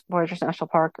Waters, Voyageurs National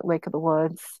Park, Lake of the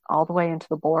Woods, all the way into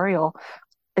the Boreal.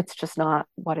 It's just not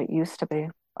what it used to be,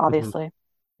 Mm-hmm. obviously.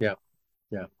 Yeah.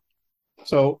 Yeah.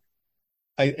 So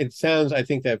it sounds, I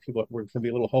think that people can be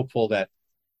a little hopeful that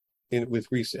with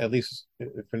recent, at least for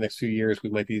the next few years, we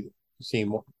might be seeing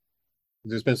more.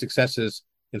 There's been successes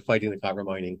in fighting the copper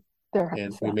mining,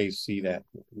 and we may see that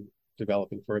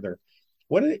developing further.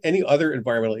 What are any other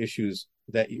environmental issues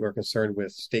that you are concerned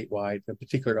with statewide, in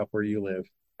particular up where you live?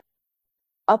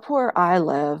 Up where I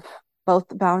live, both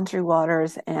the Boundary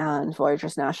Waters and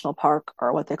Voyageurs National Park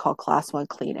are what they call Class 1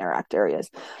 Clean Air Act areas,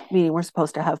 meaning we're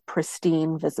supposed to have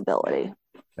pristine visibility.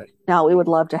 Okay. Now, we would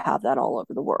love to have that all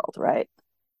over the world, right?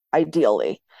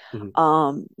 Ideally.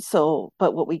 Mm-hmm.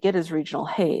 But what we get is regional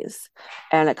haze,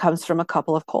 and it comes from a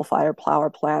couple of coal-fired power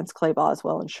plants, Clay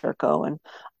Boswell and Sherco, and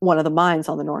one of the mines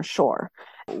on the North Shore.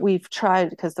 We've tried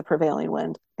because the prevailing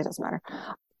wind, it doesn't matter.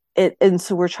 And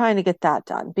so we're trying to get that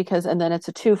done and then it's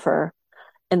a twofer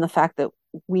in the fact that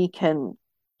we can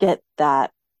get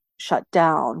that shut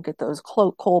down, get those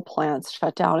coal plants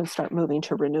shut down and start moving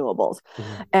to renewables.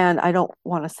 Mm-hmm. And I don't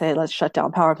want to say let's shut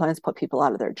down power plants, put people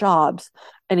out of their jobs,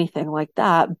 anything like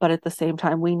that. But at the same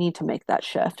time, we need to make that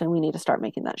shift and we need to start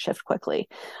making that shift quickly.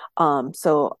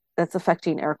 So that's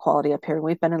affecting air quality up here.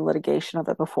 We've been in litigation of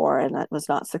it before and that was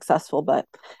not successful, but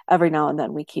every now and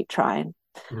then we keep trying.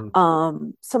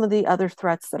 Some of the other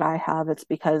threats that I have, it's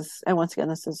because, and once again,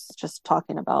 this is just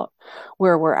talking about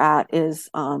where we're at, is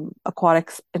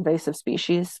aquatic invasive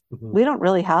species. Mm-hmm. We don't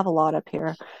really have a lot up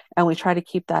here, and we try to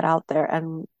keep that out there.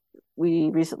 And we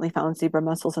recently found zebra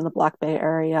mussels in the Black Bay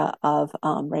area of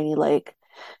Rainy Lake,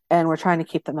 and we're trying to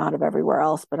keep them out of everywhere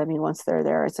else. But I mean, once they're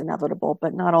there, it's inevitable.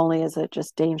 But not only is it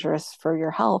just dangerous for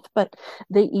your health, but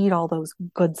they eat all those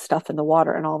good stuff in the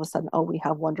water, and all of a sudden, oh, we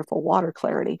have wonderful water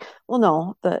clarity. Well,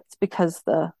 no, that's because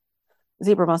the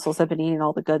zebra mussels have been eating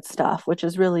all the good stuff, which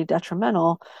is really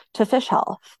detrimental to fish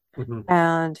health. Mm-hmm.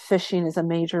 And fishing is a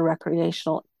major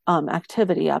recreational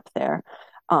activity up there.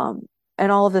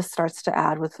 And all of this starts to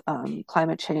add with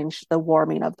climate change, the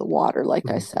warming of the water, like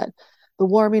I said. The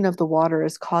warming of the water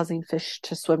is causing fish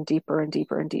to swim deeper and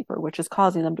deeper and deeper, which is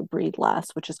causing them to breed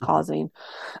less, which is causing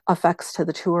effects to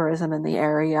the tourism in the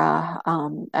area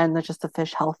and just the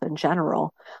fish health in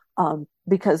general.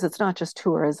 Because it's not just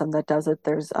tourism that does it.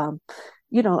 There's,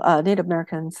 Native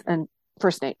Americans and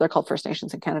they're called First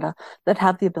Nations in Canada, that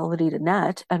have the ability to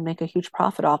net and make a huge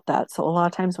profit off that. So a lot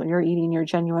of times when you're eating your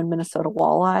genuine Minnesota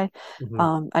walleye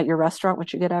at your restaurant,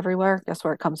 which you get everywhere, guess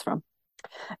where it comes from?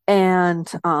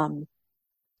 And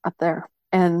up there,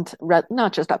 and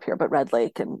not just up here, but Red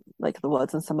Lake and Lake of the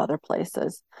Woods and some other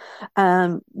places.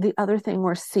 The other thing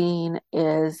we're seeing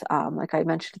is, like I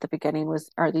mentioned at the beginning,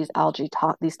 are these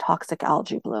these toxic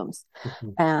algae blooms. Mm-hmm.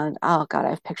 And oh God, I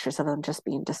have pictures of them just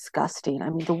being disgusting. I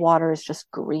mean, the water is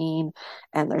just green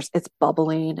and it's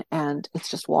bubbling and it's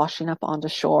just washing up onto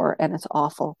shore and it's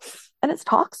awful. And it's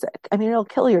toxic. I mean, it'll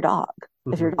kill your dog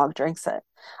if your dog drinks it.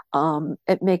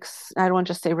 It makes, I don't want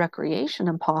to just say recreation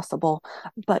impossible,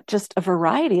 but just a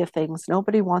variety of things.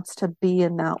 Nobody wants to be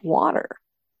in that water.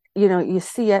 you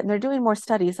see it, and they're doing more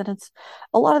studies, and it's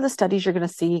a lot of the studies you're going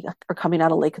to see are coming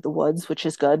out of Lake of the Woods, which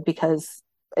is good because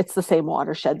it's the same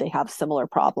watershed. They have similar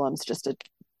problems, just a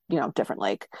different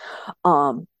lake.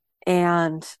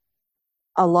 And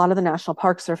a lot of the National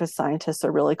Park Service scientists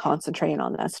are really concentrating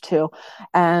on this too.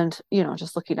 And,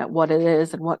 just looking at what it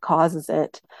is and what causes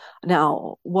it.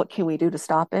 Now, what can we do to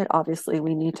stop it? Obviously,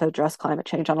 we need to address climate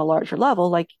change on a larger level,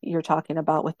 like you're talking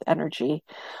about with energy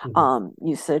Mhm.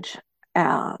 usage,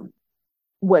 um,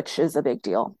 which is a big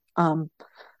deal.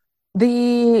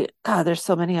 There's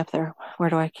so many up there. Where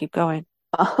do I keep going?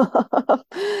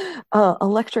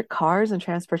 Electric cars and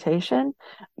transportation,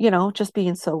 just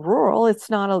being so rural, it's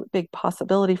not a big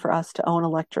possibility for us to own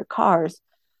electric cars,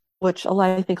 which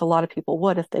I think a lot of people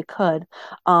would if they could.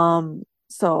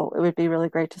 So it would be really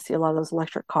great to see a lot of those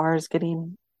electric cars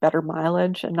getting better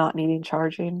mileage and not needing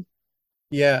charging.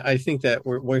 Yeah, I think that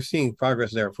we're seeing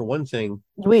progress there. For one thing,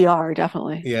 We are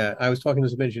definitely. yeah, I was talking to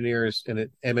some engineers in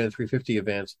an MN 350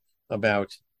 event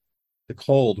about the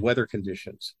cold weather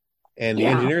conditions. And the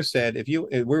Yeah. engineer said, if you,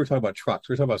 we were talking about trucks,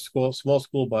 we were talking about small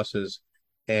school buses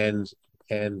and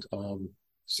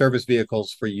service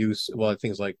vehicles for use, well,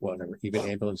 things like whatever, even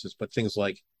ambulances, but things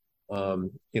like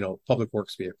public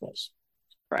works vehicles,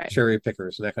 Right. cherry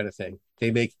pickers, and that kind of thing. They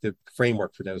make the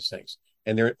framework for those things,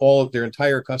 and their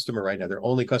entire customer right now. Their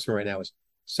only customer right now is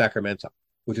Sacramento,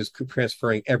 which is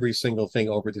transferring every single thing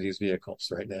over to these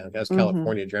vehicles right now, as Hmm.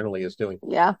 California generally is doing.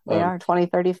 Yeah, they Um, are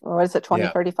 2030. What is it? yeah,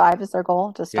 2035 is their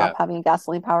goal to stop yeah, having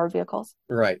gasoline powered vehicles.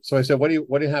 right. So I said,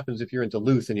 what happens if you're in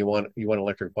Duluth and you want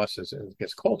electric buses and it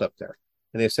gets cold up there?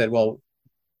 And they said, well,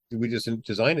 we just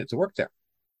design it to work there.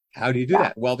 How do you do Yeah.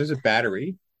 that? Well, there's a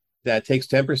battery that takes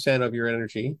 10% of your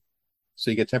energy, so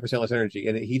you get 10% less energy,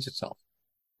 and it heats itself.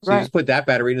 So you Right. just put that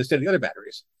battery in instead of the other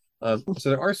batteries. So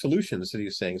there are solutions to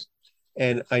these things.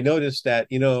 And I noticed that,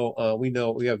 we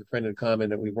have a friend in common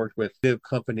that we worked with, a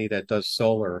company that does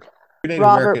solar. Native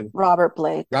Robert American, Robert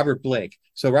Blake. Robert Blake.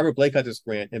 So Robert Blake got this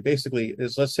grant, and basically,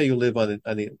 let's say you live on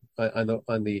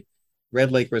the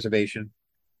Red Lake Reservation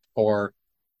or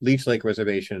Leech Lake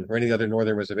Reservation or any other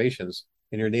northern reservations,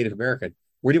 and you're a Native American.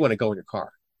 Where do you want to go in your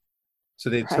car? So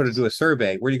they sort of Right. do a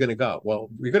survey. Where are you going to go? Well,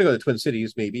 you're going to go to the Twin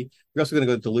Cities, maybe. You're also going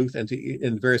to go to Duluth and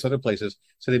in various other places.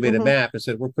 So they made a Hmm. map and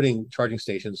said, we're putting charging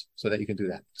stations so that you can do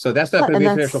that. So that's not Well, going to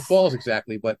and be International that's Falls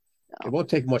exactly, but it no. won't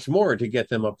take much more to get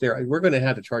them up there. We're going to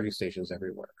have the charging stations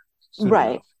everywhere soon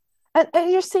Right. enough.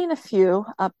 And you're seeing a few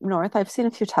up north. I've seen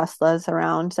a few Teslas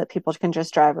around that people can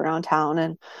just drive around town.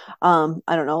 And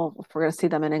I don't know if we're going to see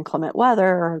them in inclement weather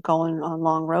or going on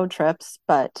long road trips,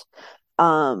 but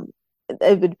um,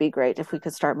 it would be great if we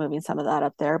could start moving some of that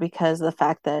up there because the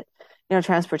fact that,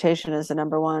 transportation is the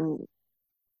number one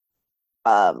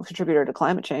contributor to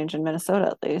climate change in Minnesota,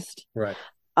 at least, Right,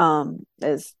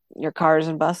 is your cars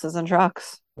and buses and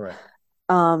trucks. right.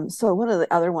 So one of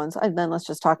the other ones, and then let's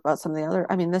just talk about some of the other.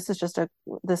 I mean, this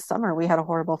summer we had a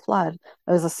horrible flood.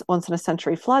 It was a once in a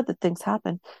century flood that things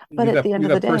happen. But You at got the end you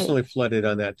of the got day, personally flooded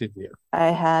on that, didn't you? I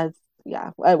had,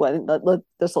 yeah,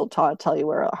 this will tell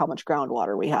you how much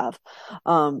groundwater we have.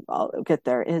 I'll get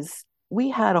there. We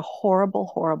had a horrible,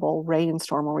 horrible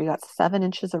rainstorm where we got 7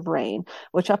 inches of rain,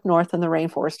 which up north in the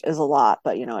rainforest is a lot,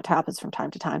 but it happens from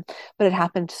time to time. But it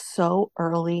happened so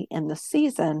early in the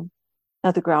season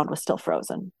that the ground was still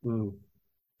frozen. Mm.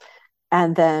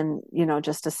 And then,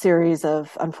 just a series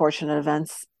of unfortunate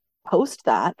events post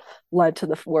that led to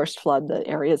the worst flood the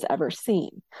area's ever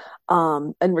seen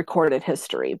in recorded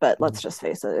history. But let's just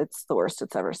face it, it's the worst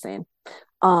it's ever seen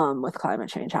with climate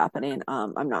change happening.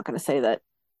 I'm not going to say that,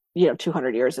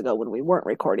 200 years ago when we weren't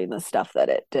recording this stuff that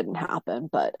it didn't happen,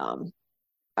 but I'm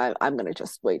going to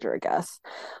just wager a guess.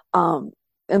 Um,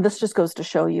 and this just goes to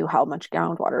show you how much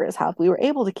groundwater is have. We were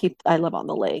able to keep, I live on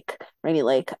the lake, Rainy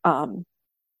Lake.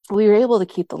 We were able to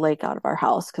keep the lake out of our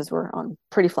house because we're on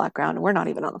pretty flat ground and we're not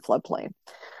even on the floodplain.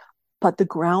 But the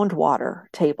groundwater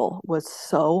table was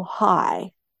so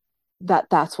high that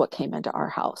that's what came into our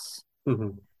house Mm-hmm.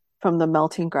 from the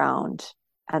melting ground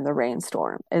and the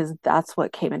rainstorm is that's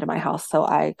what came into my house. So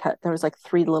there was like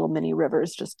three little mini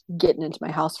rivers just getting into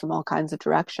my house from all kinds of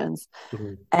directions.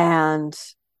 Mm-hmm. And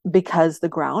because the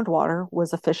groundwater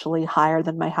was officially higher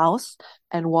than my house,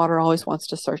 and water always wants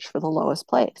to search for the lowest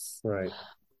place. Right.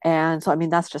 And so, I mean,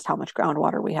 that's just how much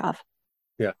groundwater we have.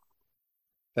 Yeah,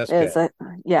 that's Is bad. it?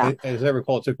 Yeah. And as I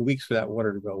recall, it took weeks for that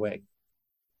water to go away,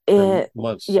 or It,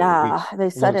 months or yeah, weeks, they a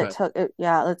said long it time. took it.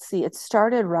 Yeah, let's see. It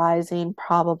started rising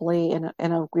probably in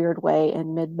a weird way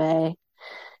in mid-May.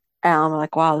 And I'm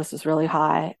like, wow, this is really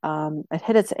high. It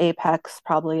hit its apex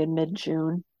probably in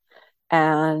mid-June.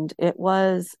 And it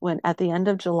was when at the end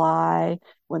of July,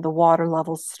 when the water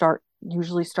levels start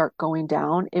usually start going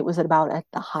down, it was at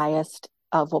the highest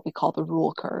of what we call the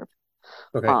rule curve.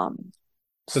 Okay. Um,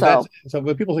 That's so so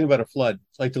when people think about a flood,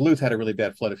 like Duluth had a really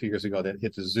bad flood a few years ago that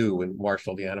hit the zoo and marshed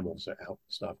all the animals out and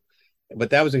stuff. But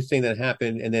that was a thing that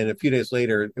happened, and then a few days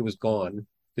later, it was gone.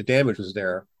 The damage was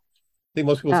there. I think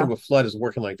most people yeah, think of a flood as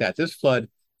working like that. This flood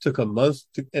took a month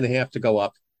and a half to go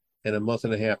up and a month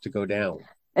and a half to go down.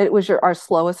 it was our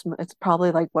slowest. It's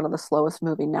probably like one of the slowest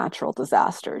moving natural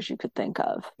disasters you could think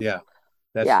of. Yeah,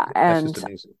 that's Yeah, that's just and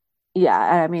amazing. yeah,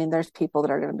 I mean, there's people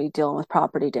that are going to be dealing with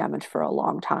property damage for a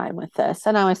long time with this.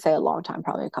 And I always say a long time,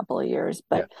 probably a couple of years.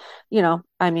 Yeah, But,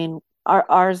 I mean,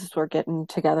 ours, we're getting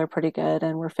together pretty good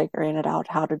and we're figuring it out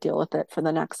how to deal with it for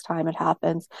the next time it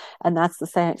happens. And that's the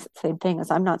same thing as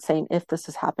I'm not saying if this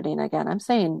is happening again, I'm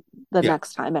saying the yeah,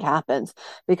 next time it happens,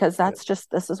 because yeah.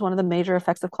 this is one of the major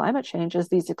effects of climate change is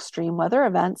these extreme weather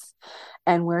events.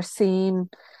 And we're seeing,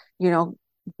 you know,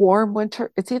 warm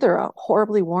winter. It's either a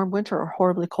horribly warm winter or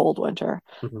horribly cold winter.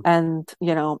 Mhm. And,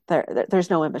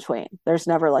 there's no in between. There's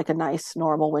never like a nice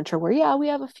normal winter where, yeah, we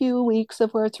have a few weeks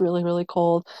of where it's really, really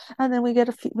cold. And then we get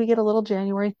a little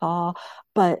January thaw.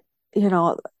 But, you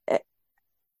know,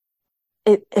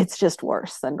 it, it's just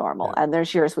worse than normal. Yeah, And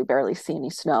there's years we barely see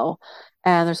any snow.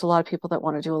 And there's a lot of people that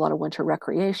want to do a lot of winter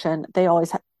recreation.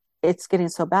 It's getting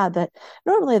so bad that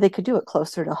normally they could do it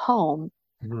closer to home,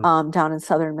 mhm. down in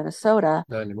southern Minnesota.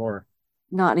 Not anymore.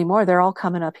 Not anymore. They're all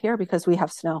coming up here because we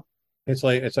have snow. It's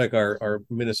like our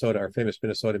Minnesota, our famous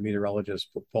Minnesota meteorologist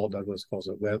Paul Douglas calls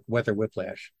it weather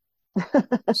whiplash.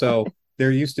 So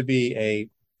there used to be a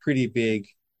pretty big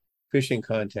fishing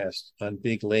contest on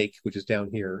Big Lake, which is down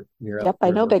here near Yep, Elk I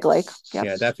know River. Big Lake. Yep,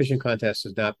 Yeah, that fishing contest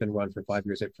has not been run for 5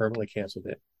 years. They permanently canceled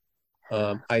it.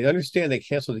 I understand they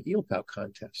canceled the eel pout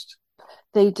contest.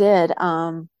 they did.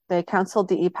 They canceled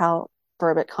the EPOW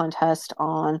burbot contest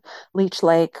on Leech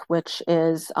Lake, which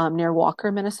is near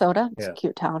Walker, Minnesota. It's a Yeah,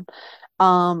 cute town.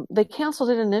 They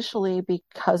canceled it initially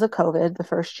because of COVID. The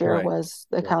first year right, was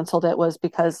they right. canceled it was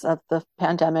because of the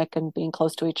pandemic and being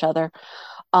close to each other.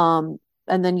 Um,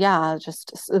 and then yeah,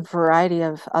 just a variety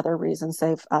of other reasons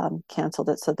they've canceled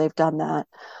it. So they've done that.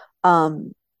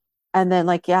 Um, and then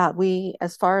like yeah, we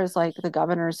as far as like the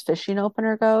governor's fishing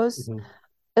opener goes, Mhm.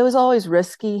 it was always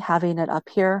risky having it up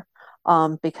here,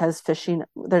 because fishing,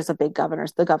 there's a big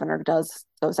the governor goes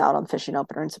out on fishing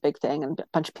opener, and it's a big thing, and a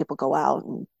bunch of people go out,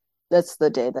 and that's the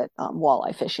day that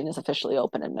walleye fishing is officially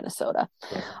open in Minnesota.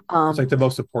 Right. It's like Um, the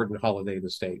most important holiday in the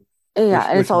state,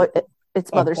 yeah, which and which it's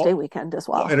of Mother's Day weekend as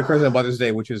well. it occurs on Mother's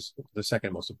Day, which is the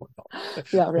second most important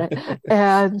Yeah, right.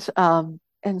 holiday.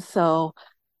 And so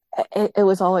it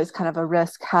was always kind of a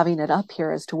risk having it up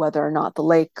here as to whether or not the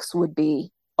lakes would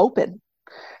be open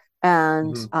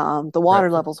and Mhm. the Right.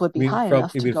 water levels would be high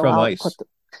enough You to mean go from out and put ice?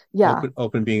 yeah,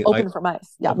 Open being open from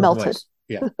ice, yeah, open from melted. ice.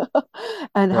 Yeah.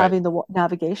 And Right. having the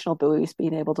navigational buoys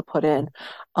being able to put in,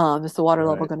 is the water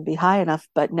level Right. going to be high enough?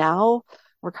 But now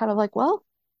we're kind of like, well,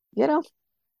 you know,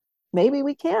 maybe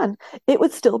we can. It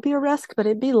would still be a risk, but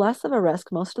it'd be less of a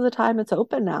risk. Most of the time it's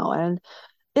open now. And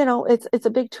it's a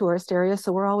big tourist area,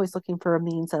 so we're always looking for a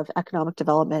means of economic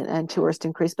development and tourist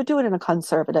increase, but do it in a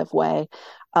conservative way,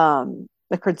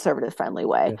 a conservative friendly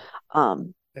way, Yeah.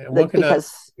 um, And one cannot,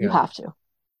 because you yeah, have to.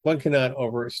 one cannot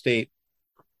overstate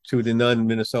to the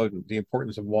non-Minnesotan the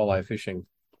importance of walleye fishing.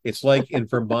 It's like in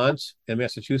Vermont and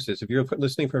Massachusetts. If you're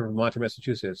listening from Vermont or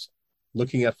Massachusetts,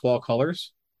 looking at fall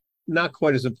colors, not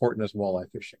quite as important as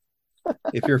walleye fishing.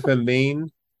 If you're from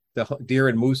Maine, the deer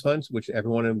and moose hunts, which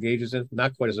everyone engages in,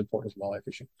 not quite as important as walleye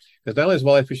fishing. Because not only is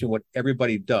walleye fishing what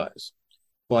everybody does,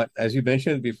 but as you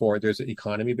mentioned before, there's an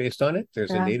economy based on it.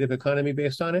 There's a Yeah, native economy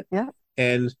based on it, yeah,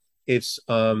 and it's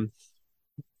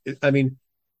I mean,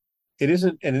 it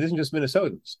isn't just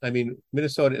Minnesotans. I mean,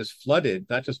 Minnesota is flooded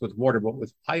not just with water, but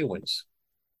with Iowans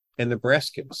and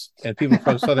Nebraskans and people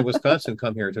from southern Wisconsin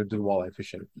come here to do walleye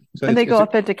fishing. So and they go it's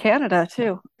up into Canada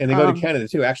too. and they go to Canada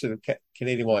too. Actually, the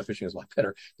Canadian walleye fishing is a lot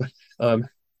better, um,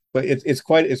 but it's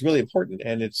really important,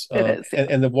 and It is, yeah.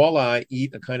 and the walleye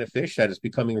eat a kind of fish that is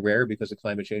becoming rare because of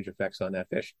climate change effects on that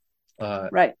fish, uh,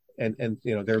 Right. and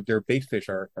their bait fish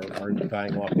are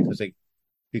dying off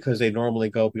because they normally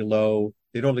go below.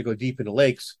 They normally go deep into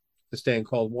lakes to stay in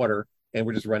cold water, and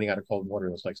we're just running out of cold water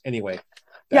in those lakes. Anyway, I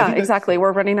Yeah, think that exactly.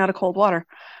 We're running out of cold water.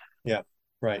 yeah,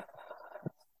 right,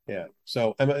 yeah.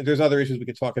 So there's other issues we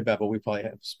could talk about, but we probably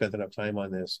haven't spent enough time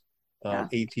on this. Yeah.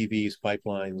 ATVs,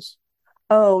 pipelines.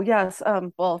 Oh, yes.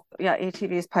 Well, yeah,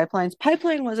 ATVs, pipelines.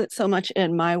 Pipeline wasn't so much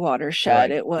in my watershed.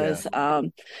 Right. It Yeah.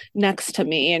 was next to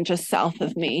me and just south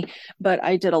of me. But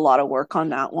I did a lot of work on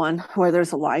that one where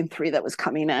there's a line three that was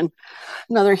coming in,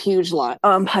 another huge line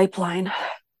pipeline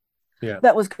Yeah.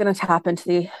 that was going to tap into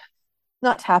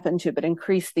not tap into, but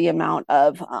increase the amount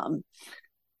of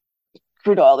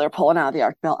crude oil they're pulling out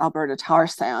of the Alberta tar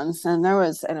sands. And it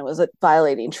was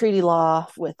violating treaty law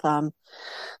with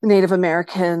Native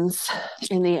Americans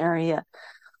in the area.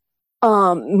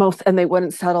 And they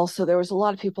wouldn't settle. So there was a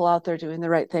lot of people out there doing the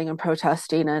right thing and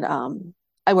protesting. And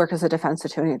I work as a defense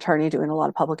attorney doing a lot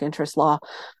of public interest law.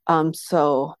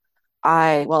 So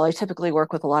I typically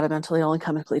work with a lot of mentally ill and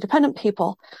chemically dependent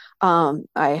people.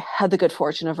 I had the good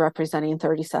fortune of representing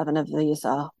 37 of these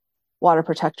water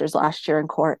protectors last year in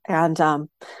court, and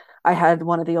I had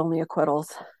one of the only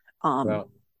acquittals Wow.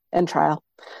 in trial.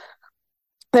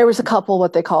 There was a couple,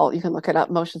 what they call, you can look it up,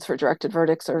 motions for directed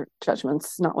verdicts or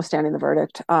judgments notwithstanding the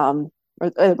verdict, or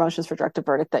motions for directed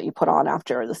verdict that you put on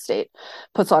after the state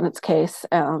puts on its case.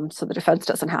 So the defense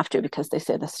doesn't have to because they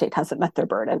say the state hasn't met their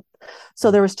burden. So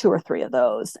there was 2 or 3 of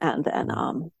those. And then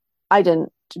I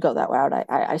didn't go that route.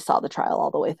 I saw the trial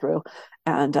all the way through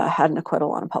and had an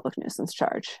acquittal on a public nuisance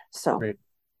charge. So, Great.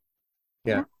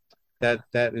 Yeah, yeah.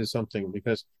 that is something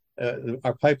because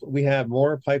we have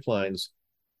more pipelines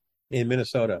in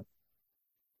Minnesota,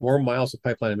 more miles of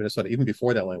pipeline in Minnesota, even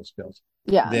before that line was built,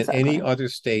 Yeah, than any exactly. other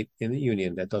state in the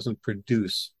union that doesn't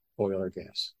produce oil or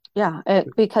gas. Yeah,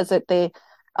 because they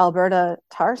Alberta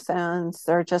tar sands,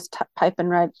 they're just piping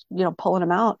right, pulling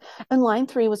them out. And Line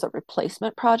 3 was a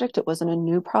replacement project. It wasn't a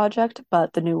new project,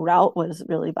 but the new route was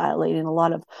really violating a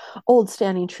lot of old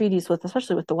standing treaties with,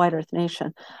 especially with the White Earth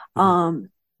Nation, Mhm.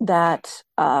 that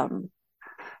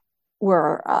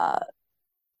were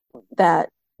that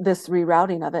this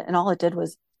rerouting of it, and all it did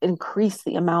was increase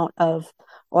the amount of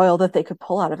oil that they could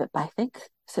pull out of it by, I think,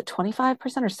 is it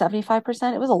 25% or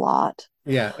 75%? It was a lot.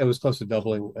 Yeah, it was close to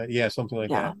doubling. Yeah, something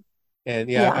like Yeah. that. And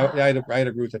yeah, Yeah. I had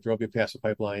a route that drove me past the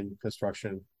pipeline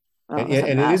construction, Oh, and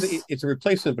it was a mess. it's a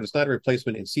replacement, but it's not a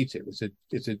replacement in situ.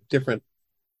 It's a different.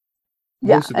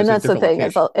 Yeah, Most of and it's in a that's the different thing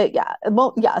is,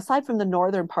 location. yeah. Aside from the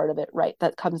northern part of it, right,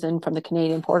 that comes in from the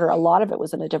Canadian border, a lot of it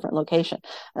was in a different location.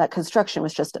 That construction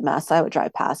was just a mess. I would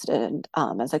drive past it, and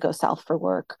as I go south for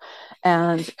work,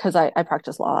 and because I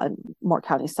practice law in more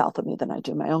counties south of me than I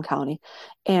do my own county,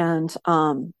 and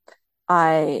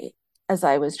I as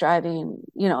I was driving,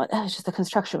 it was just the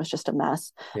construction was just a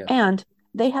mess, Yeah. and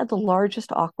they had the largest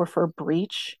aquifer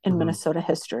breach in Hmm. Minnesota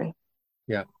history.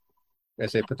 Yeah.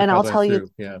 As they put the And I'll pipeline tell you, through.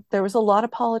 Yeah. there was a lot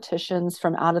of politicians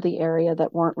from out of the area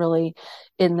that weren't really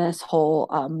in this whole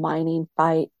mining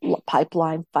fight,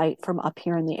 pipeline fight from up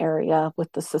here in the area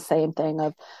with the same thing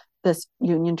of this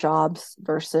union jobs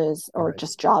versus, or Right.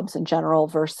 just jobs in general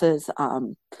versus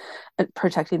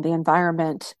protecting the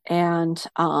environment and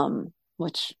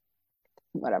which,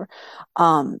 whatever,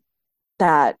 um,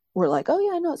 that were like, oh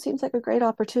yeah, I know it seems like a great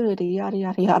opportunity, yada,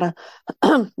 yada,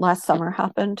 yada. Last summer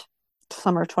happened,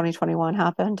 summer of 2021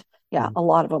 happened. Yeah, Mhm. a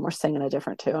lot of them were singing a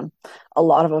different tune. A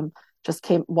lot of them just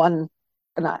came, one,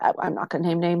 and I'm not going to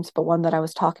name names, but one that I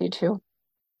was talking to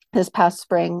this past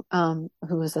spring, who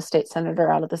was a state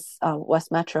senator out of this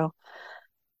West Metro,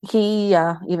 he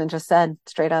even just said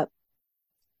straight up,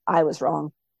 I was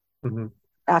wrong. Mhm.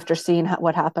 After seeing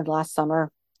what happened last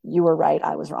summer, you were right,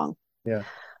 I was wrong. Yeah.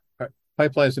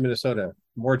 Pipelines in Minnesota,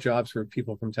 more jobs for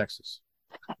people from Texas.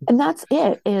 And that's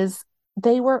it, is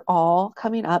they were all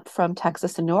coming up from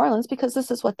Texas and New Orleans because this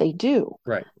is what they do.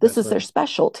 Right. This is their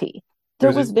specialty.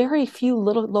 There There's a was very few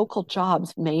little local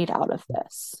jobs made out of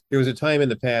this. there was a time in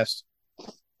the past.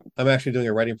 I'm actually doing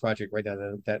a writing project right now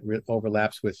that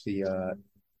overlaps with the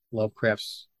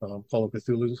Lovecraft's Call of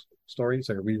Cthulhu stories,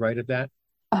 like a rewrite of that.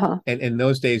 Uh-huh. And in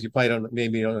those days,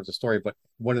 maybe you don't know the story, but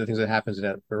one of the things that happens in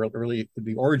that early,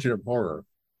 the origin of horror,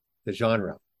 the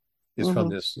genre, is from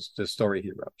Hmm. this story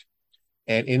he wrote.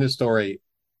 And in the story,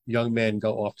 young men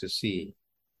go off to sea.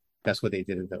 That's what they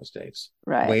did in those days,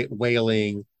 Right.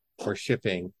 whaling or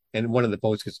shipping. And one of the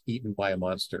boats gets eaten by a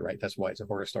monster, right? That's why it's a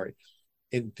horror story.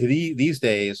 These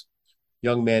days,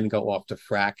 young men go off to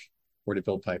frack or to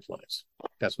build pipelines.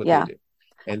 That's what they Yeah. do.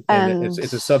 And And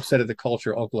it's a subset of the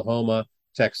culture. Oklahoma,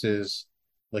 Texas,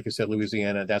 like I said,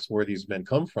 Louisiana. That's where these men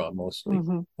come from mostly.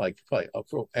 mhm. Like probably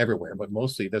everywhere, but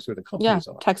mostly that's where the Yeah, companies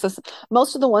are. Texas.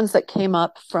 Most of the ones that came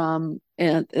up from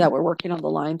and that were working on the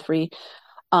Line 3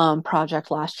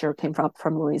 project last year came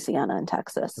from Louisiana and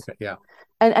Texas. Okay, yeah,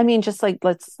 And I mean, just like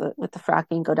let's with the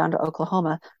fracking go down to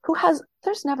Oklahoma.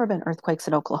 There's never been earthquakes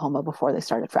in Oklahoma before they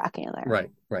started fracking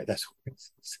there. right. That's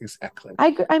exactly.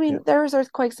 I Yeah, mean, there was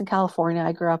earthquakes in California.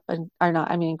 I grew up in, or not,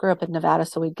 I mean, grew up in Nevada,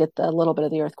 so we'd get the little bit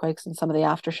of the earthquakes and some of the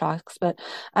aftershocks. But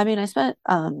I mean, I spent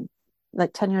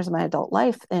like 10 years of my adult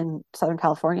life in Southern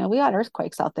California. We had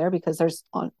earthquakes out there because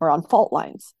we're on fault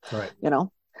lines, right. you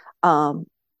know. Um,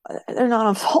 they're not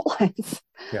on fault lines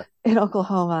Yeah. in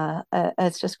Oklahoma.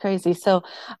 It's just crazy. So,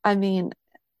 I mean,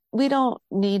 we don't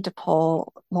need to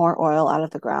pull more oil out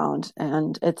of the ground.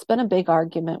 And it's been a big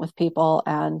argument with people.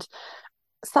 And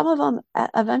some of them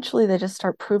eventually they just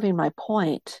start proving my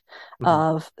point Mhm.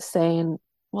 of saying,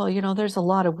 well, there's a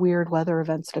lot of weird weather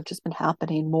events that have just been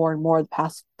happening more and more the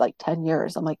past like 10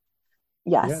 years. I'm like,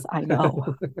 Yeah. yes, I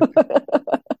know.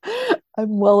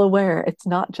 I'm well aware it's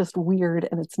not just weird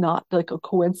and it's not like a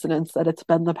coincidence that it's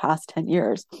been the past 10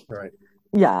 years. Right.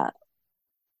 Yeah.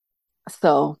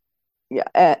 So,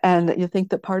 yeah. And you think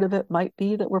that part of it might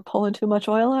be that we're pulling too much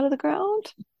oil out of the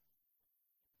ground?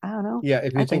 I don't know. Yeah.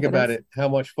 If I you think think it about is. it, how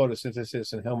much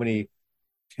photosynthesis and how many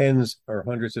tens or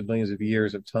hundreds of millions of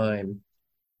years of time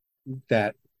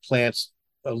that plants,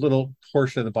 a little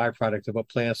portion of the byproduct of what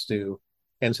plants do,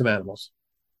 and some animals,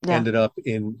 Yeah. ended up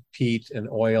in peat and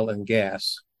oil and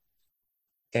gas.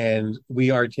 And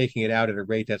we are taking it out at a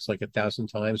rate that's like 1,000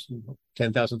 times,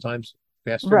 10,000 times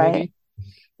faster, Right. maybe.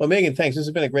 Well, Megan, thanks. This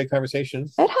has been a great conversation.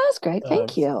 It has, great.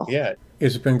 Thank you. Yeah,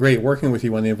 it's been great working with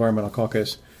you on the Environmental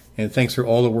Caucus, and thanks for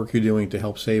all the work you're doing to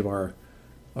help save our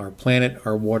planet,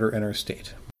 our water, and our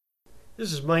state.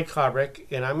 This is Mike Hobbrick,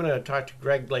 and I'm going to talk to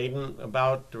Greg Bladen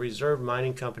about the Reserve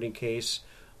Mining Company case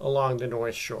along the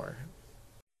North Shore.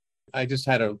 I just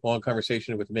had a long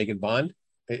conversation with Megan Bond.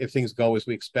 If things go as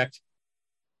we expect,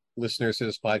 listeners to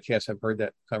this podcast have heard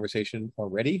that conversation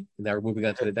already. And now we're moving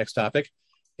on to the next topic.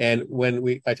 And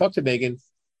I talked to Megan,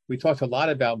 we talked a lot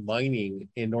about mining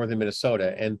in northern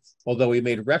Minnesota. And although we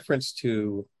made reference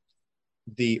to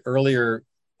the earlier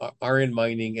iron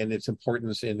mining and its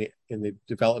importance in the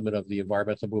development of the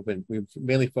environmental movement, we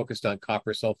mainly focused on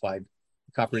copper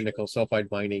nickel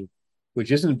sulfide mining,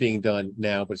 which isn't being done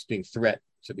now, but it's being threatened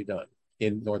to be done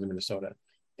in northern Minnesota.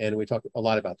 And we talked a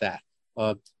lot about that.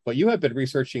 But you have been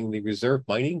researching the Reserve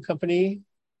Mining Company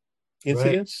Right.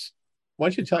 incidents. Why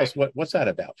don't you tell us what's that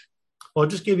about? Well, I'll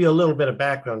just give you a little bit of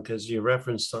background because you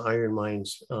referenced the iron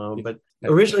mines. Yeah. But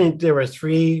originally, there were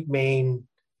three main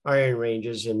iron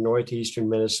ranges in northeastern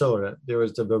Minnesota. There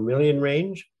was the Vermilion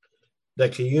Range, the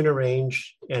Cuyuna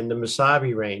Range, and the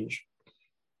Mesabi Range.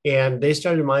 And they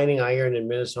started mining iron in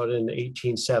Minnesota in the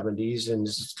 1870s, and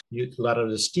a lot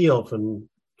of the steel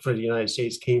for the United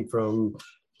States came from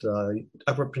the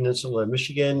Upper Peninsula of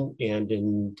Michigan and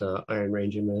in the Iron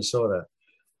Range in Minnesota.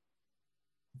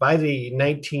 By the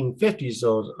 1950s,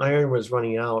 though, iron was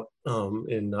running out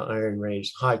in the Iron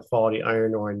Range. High quality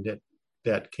iron ore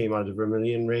that came out of the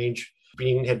Vermilion Range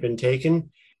had been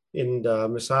taken. In the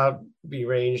Mesabi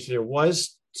Range, there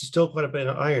was still quite a bit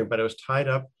of iron, but it was tied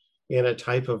up in a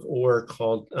type of ore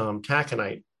called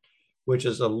taconite, which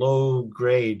is a low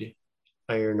grade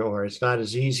iron ore. It's not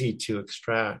as easy to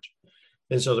extract.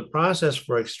 And so the process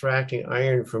for extracting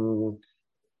iron from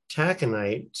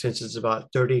taconite, since it's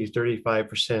about 30 to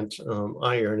 35%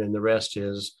 iron and the rest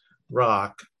is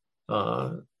rock,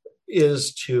 uh,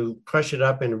 is to crush it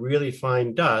up in really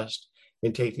fine dust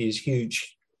and take these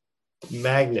huge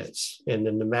magnets. And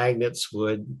then the magnets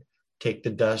would take the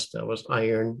dust that was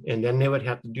iron, and then they would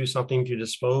have to do something to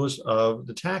dispose of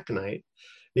the taconite.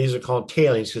 These are called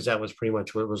tailings because that was pretty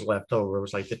much what was left over. It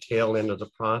was like the tail end of the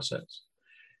process.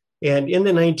 And in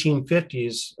the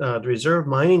 1950s, the Reserve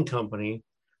Mining Company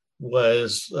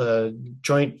was a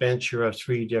joint venture of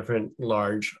three different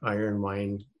large iron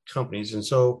mine companies. And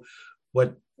so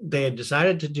what they had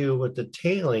decided to do with the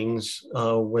tailings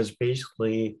was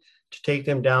basically to take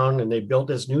them down, and they built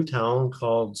this new town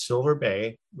called Silver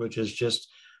Bay, which is just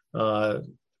north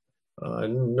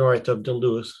of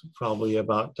Duluth, probably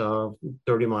about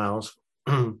 30 miles.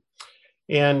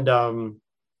 And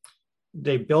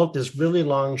they built this really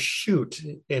long chute.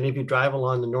 And if you drive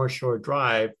along the North Shore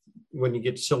Drive, when you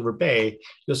get to Silver Bay,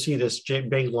 you'll see this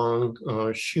big long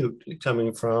chute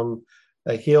coming from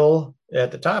a hill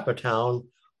at the top of town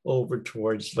over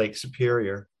towards Lake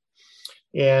Superior.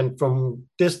 And from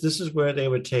this is where they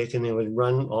would take and they would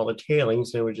run all the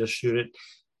tailings. They would just shoot it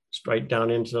straight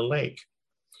down into the lake.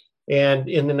 And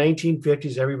in the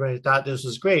 1950s, everybody thought this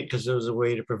was great because it was a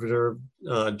way to preserve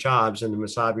jobs in the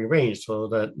Mesabi Range, so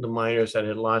that the miners that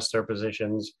had lost their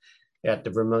positions at the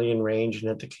Vermilion Range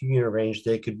and at the Cuyuna Range,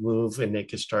 they could move and they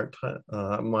could start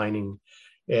mining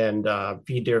and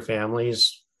feed their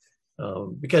families.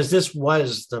 Because this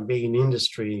was the main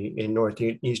industry in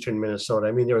northeastern Minnesota.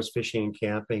 I mean, there was fishing and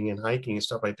camping and hiking and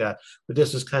stuff like that, but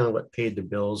this is kind of what paid the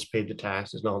bills, paid the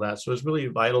taxes and all that. So it's really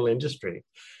a vital industry.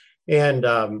 And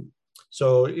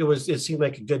so it seemed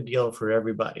like a good deal for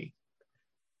everybody.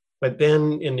 But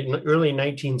then in the early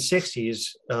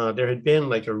 1960s, there had been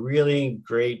like a really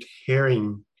great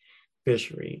herring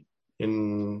fishery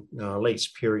in Lake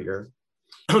Superior.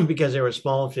 because they were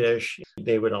small fish.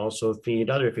 They would also feed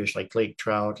other fish like lake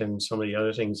trout and some of the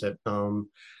other things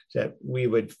that we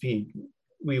would feed.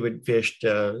 We would fish,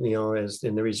 as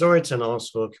in the resorts, and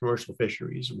also commercial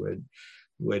fisheries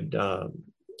would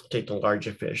take the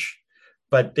larger fish.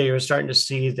 But they were starting to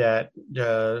see that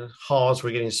the hauls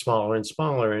were getting smaller and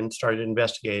smaller, and started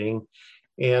investigating.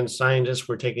 And scientists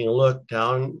were taking a look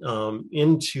down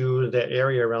into the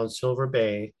area around Silver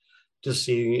Bay to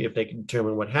see if they could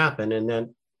determine what happened. And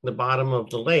then the bottom of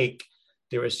the lake,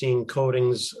 they were seeing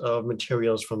coatings of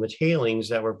materials from the tailings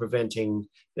that were preventing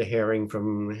the herring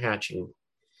from hatching.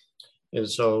 And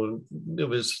so it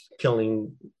was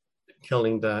killing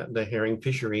the herring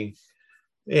fishery.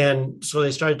 And so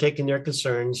they started taking their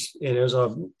concerns, and it was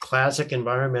a classic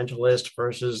environmentalist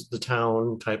versus the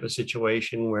town type of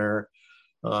situation where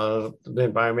the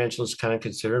environmentalists kind of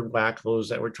considered wackos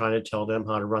that were trying to tell them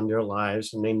how to run their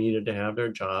lives, and they needed to have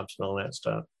their jobs and all that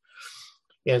stuff.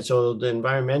 And so the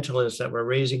environmentalists that were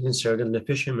raising concern and the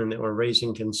fishermen that were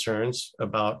raising concerns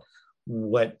about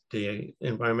what the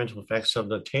environmental effects of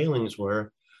the tailings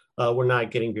were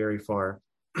not getting very far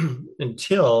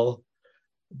until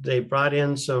they brought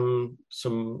in some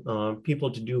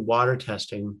people to do water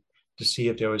testing to see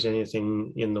if there was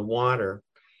anything in the water.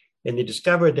 And they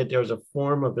discovered that there was a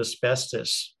form of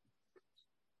asbestos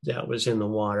that was in the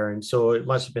water. And so it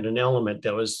must have been an element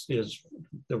that is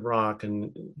the rock,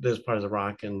 and this part of the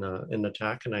rock in the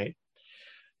taconite.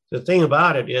 The thing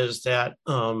about it is that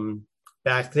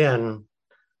back then,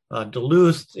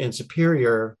 Duluth and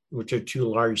Superior, which are two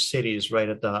large cities right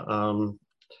at the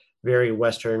very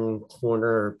western corner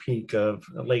or peak of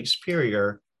Lake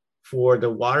Superior, for the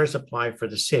water supply for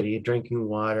the city, drinking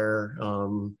water,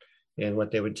 and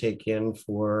what they would take in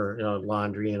for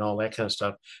laundry and all that kind of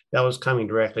stuff, that was coming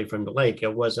directly from the lake.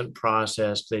 It wasn't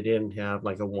processed. They didn't have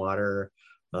like a water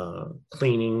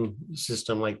cleaning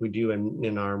system like we do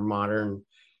in our modern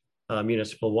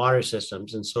municipal water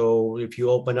systems. And so if you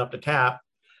open up the tap,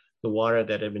 the water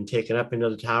that had been taken up into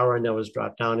the tower and that was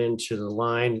dropped down into the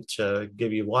line to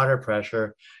give you water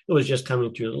pressure, it was just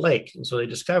coming through the lake. And so they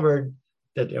discovered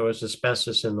that there was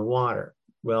asbestos in the water.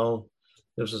 Well,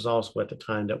 this was also at the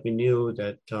time that we knew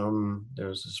that there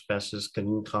was asbestos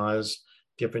can cause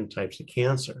different types of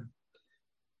cancer.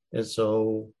 And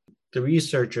so the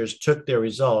researchers took their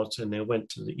results and they went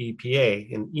to the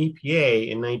EPA. And EPA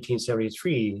in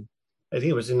 1973, I think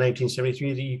it was in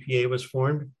 1973, the EPA was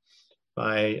formed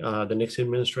by the Nixon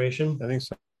administration. I think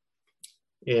so.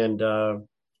 And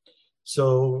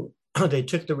so they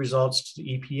took the results to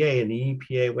the EPA, and the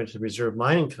EPA went to the Reserve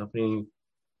Mining Company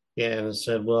and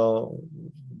said, well,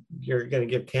 you're going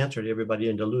to give cancer to everybody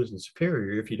in Duluth and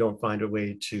Superior if you don't find a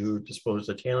way to dispose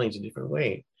of the tailings a different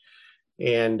way.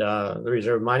 And the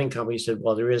Reserve Mining Company said,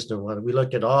 well, there is no one. We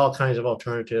looked at all kinds of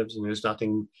alternatives and there's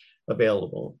nothing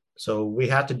available. So we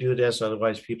have to do this,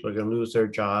 otherwise people are going to lose their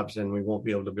jobs and we won't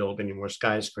be able to build any more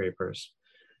skyscrapers.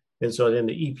 And so then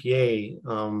the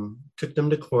EPA took them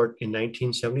to court in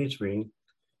 1973.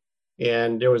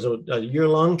 And there was a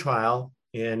year-long trial,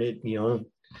 and it,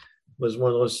 was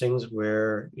one of those things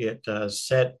where it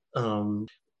set,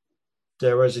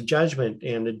 there was a judgment,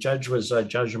 and the judge was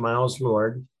Judge Miles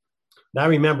Lord. And I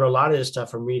remember a lot of this stuff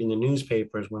from reading the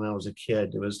newspapers when I was a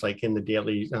kid. It was like in the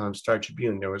Daily Star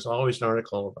Tribune, there was always an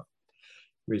article about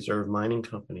Reserve Mining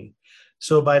Company.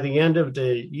 So by the end of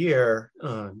the year,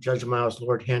 Judge Miles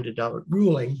Lord handed out a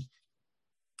ruling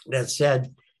that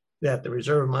said that the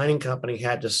Reserve Mining Company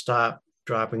had to stop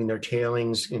dropping their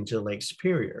tailings into Lake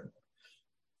Superior.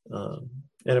 And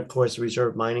of course, the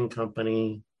Reserve Mining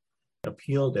Company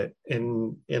appealed it.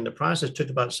 And the process took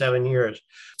about 7 years.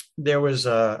 There was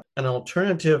an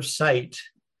alternative site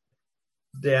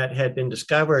that had been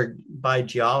discovered by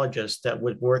geologists that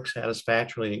would work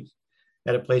satisfactorily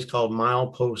at a place called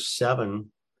Milepost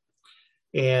 7.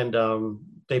 And the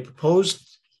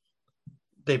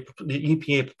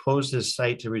EPA proposed this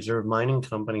site to Reserve Mining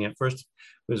Company. At first,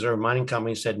 Reserve Mining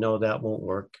Company said, no, that won't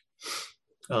work.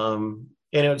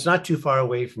 And it's not too far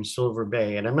away from Silver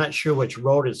Bay. And I'm not sure which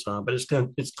road it's on, but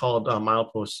it's called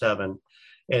Milepost 7.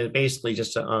 And it's basically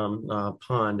just a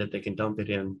pond that they can dump it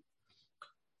in.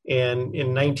 And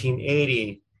in 1980,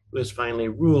 it was finally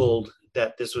ruled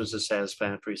that this was a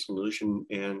satisfactory solution.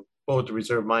 And both the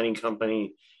Reserve Mining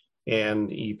Company and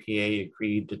the EPA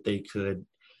agreed that they could,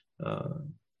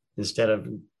 instead of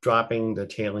dropping the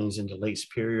tailings into Lake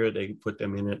Superior, they put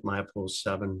them in at Milepost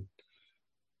 7.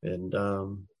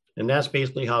 And that's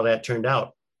basically how that turned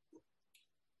out.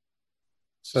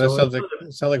 So that sounds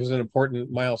like it was an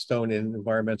important milestone in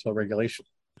environmental regulation.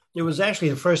 It was actually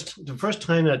the first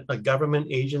time that a government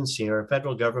agency or a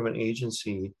federal government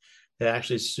agency that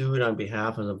actually sued on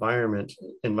behalf of the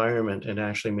environment and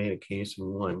actually made a case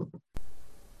and won.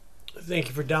 Thank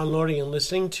you for downloading and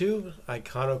listening to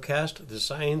Iconocast, the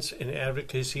Science and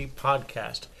Advocacy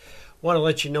Podcast. I want to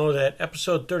let you know that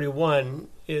episode 31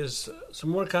 is some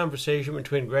more conversation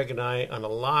between Greg and I on a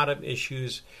lot of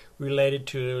issues related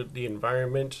to the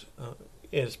environment,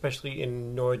 especially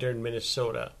in northern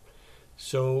Minnesota.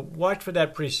 So watch for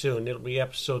that pretty soon. It'll be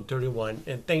episode 31.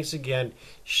 And thanks again.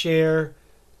 Share,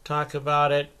 talk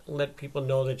about it, let people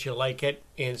know that you like it,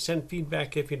 and send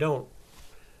feedback if you don't.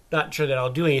 Not sure that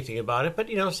I'll do anything about it, but,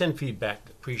 send feedback.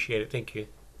 Appreciate it. Thank you.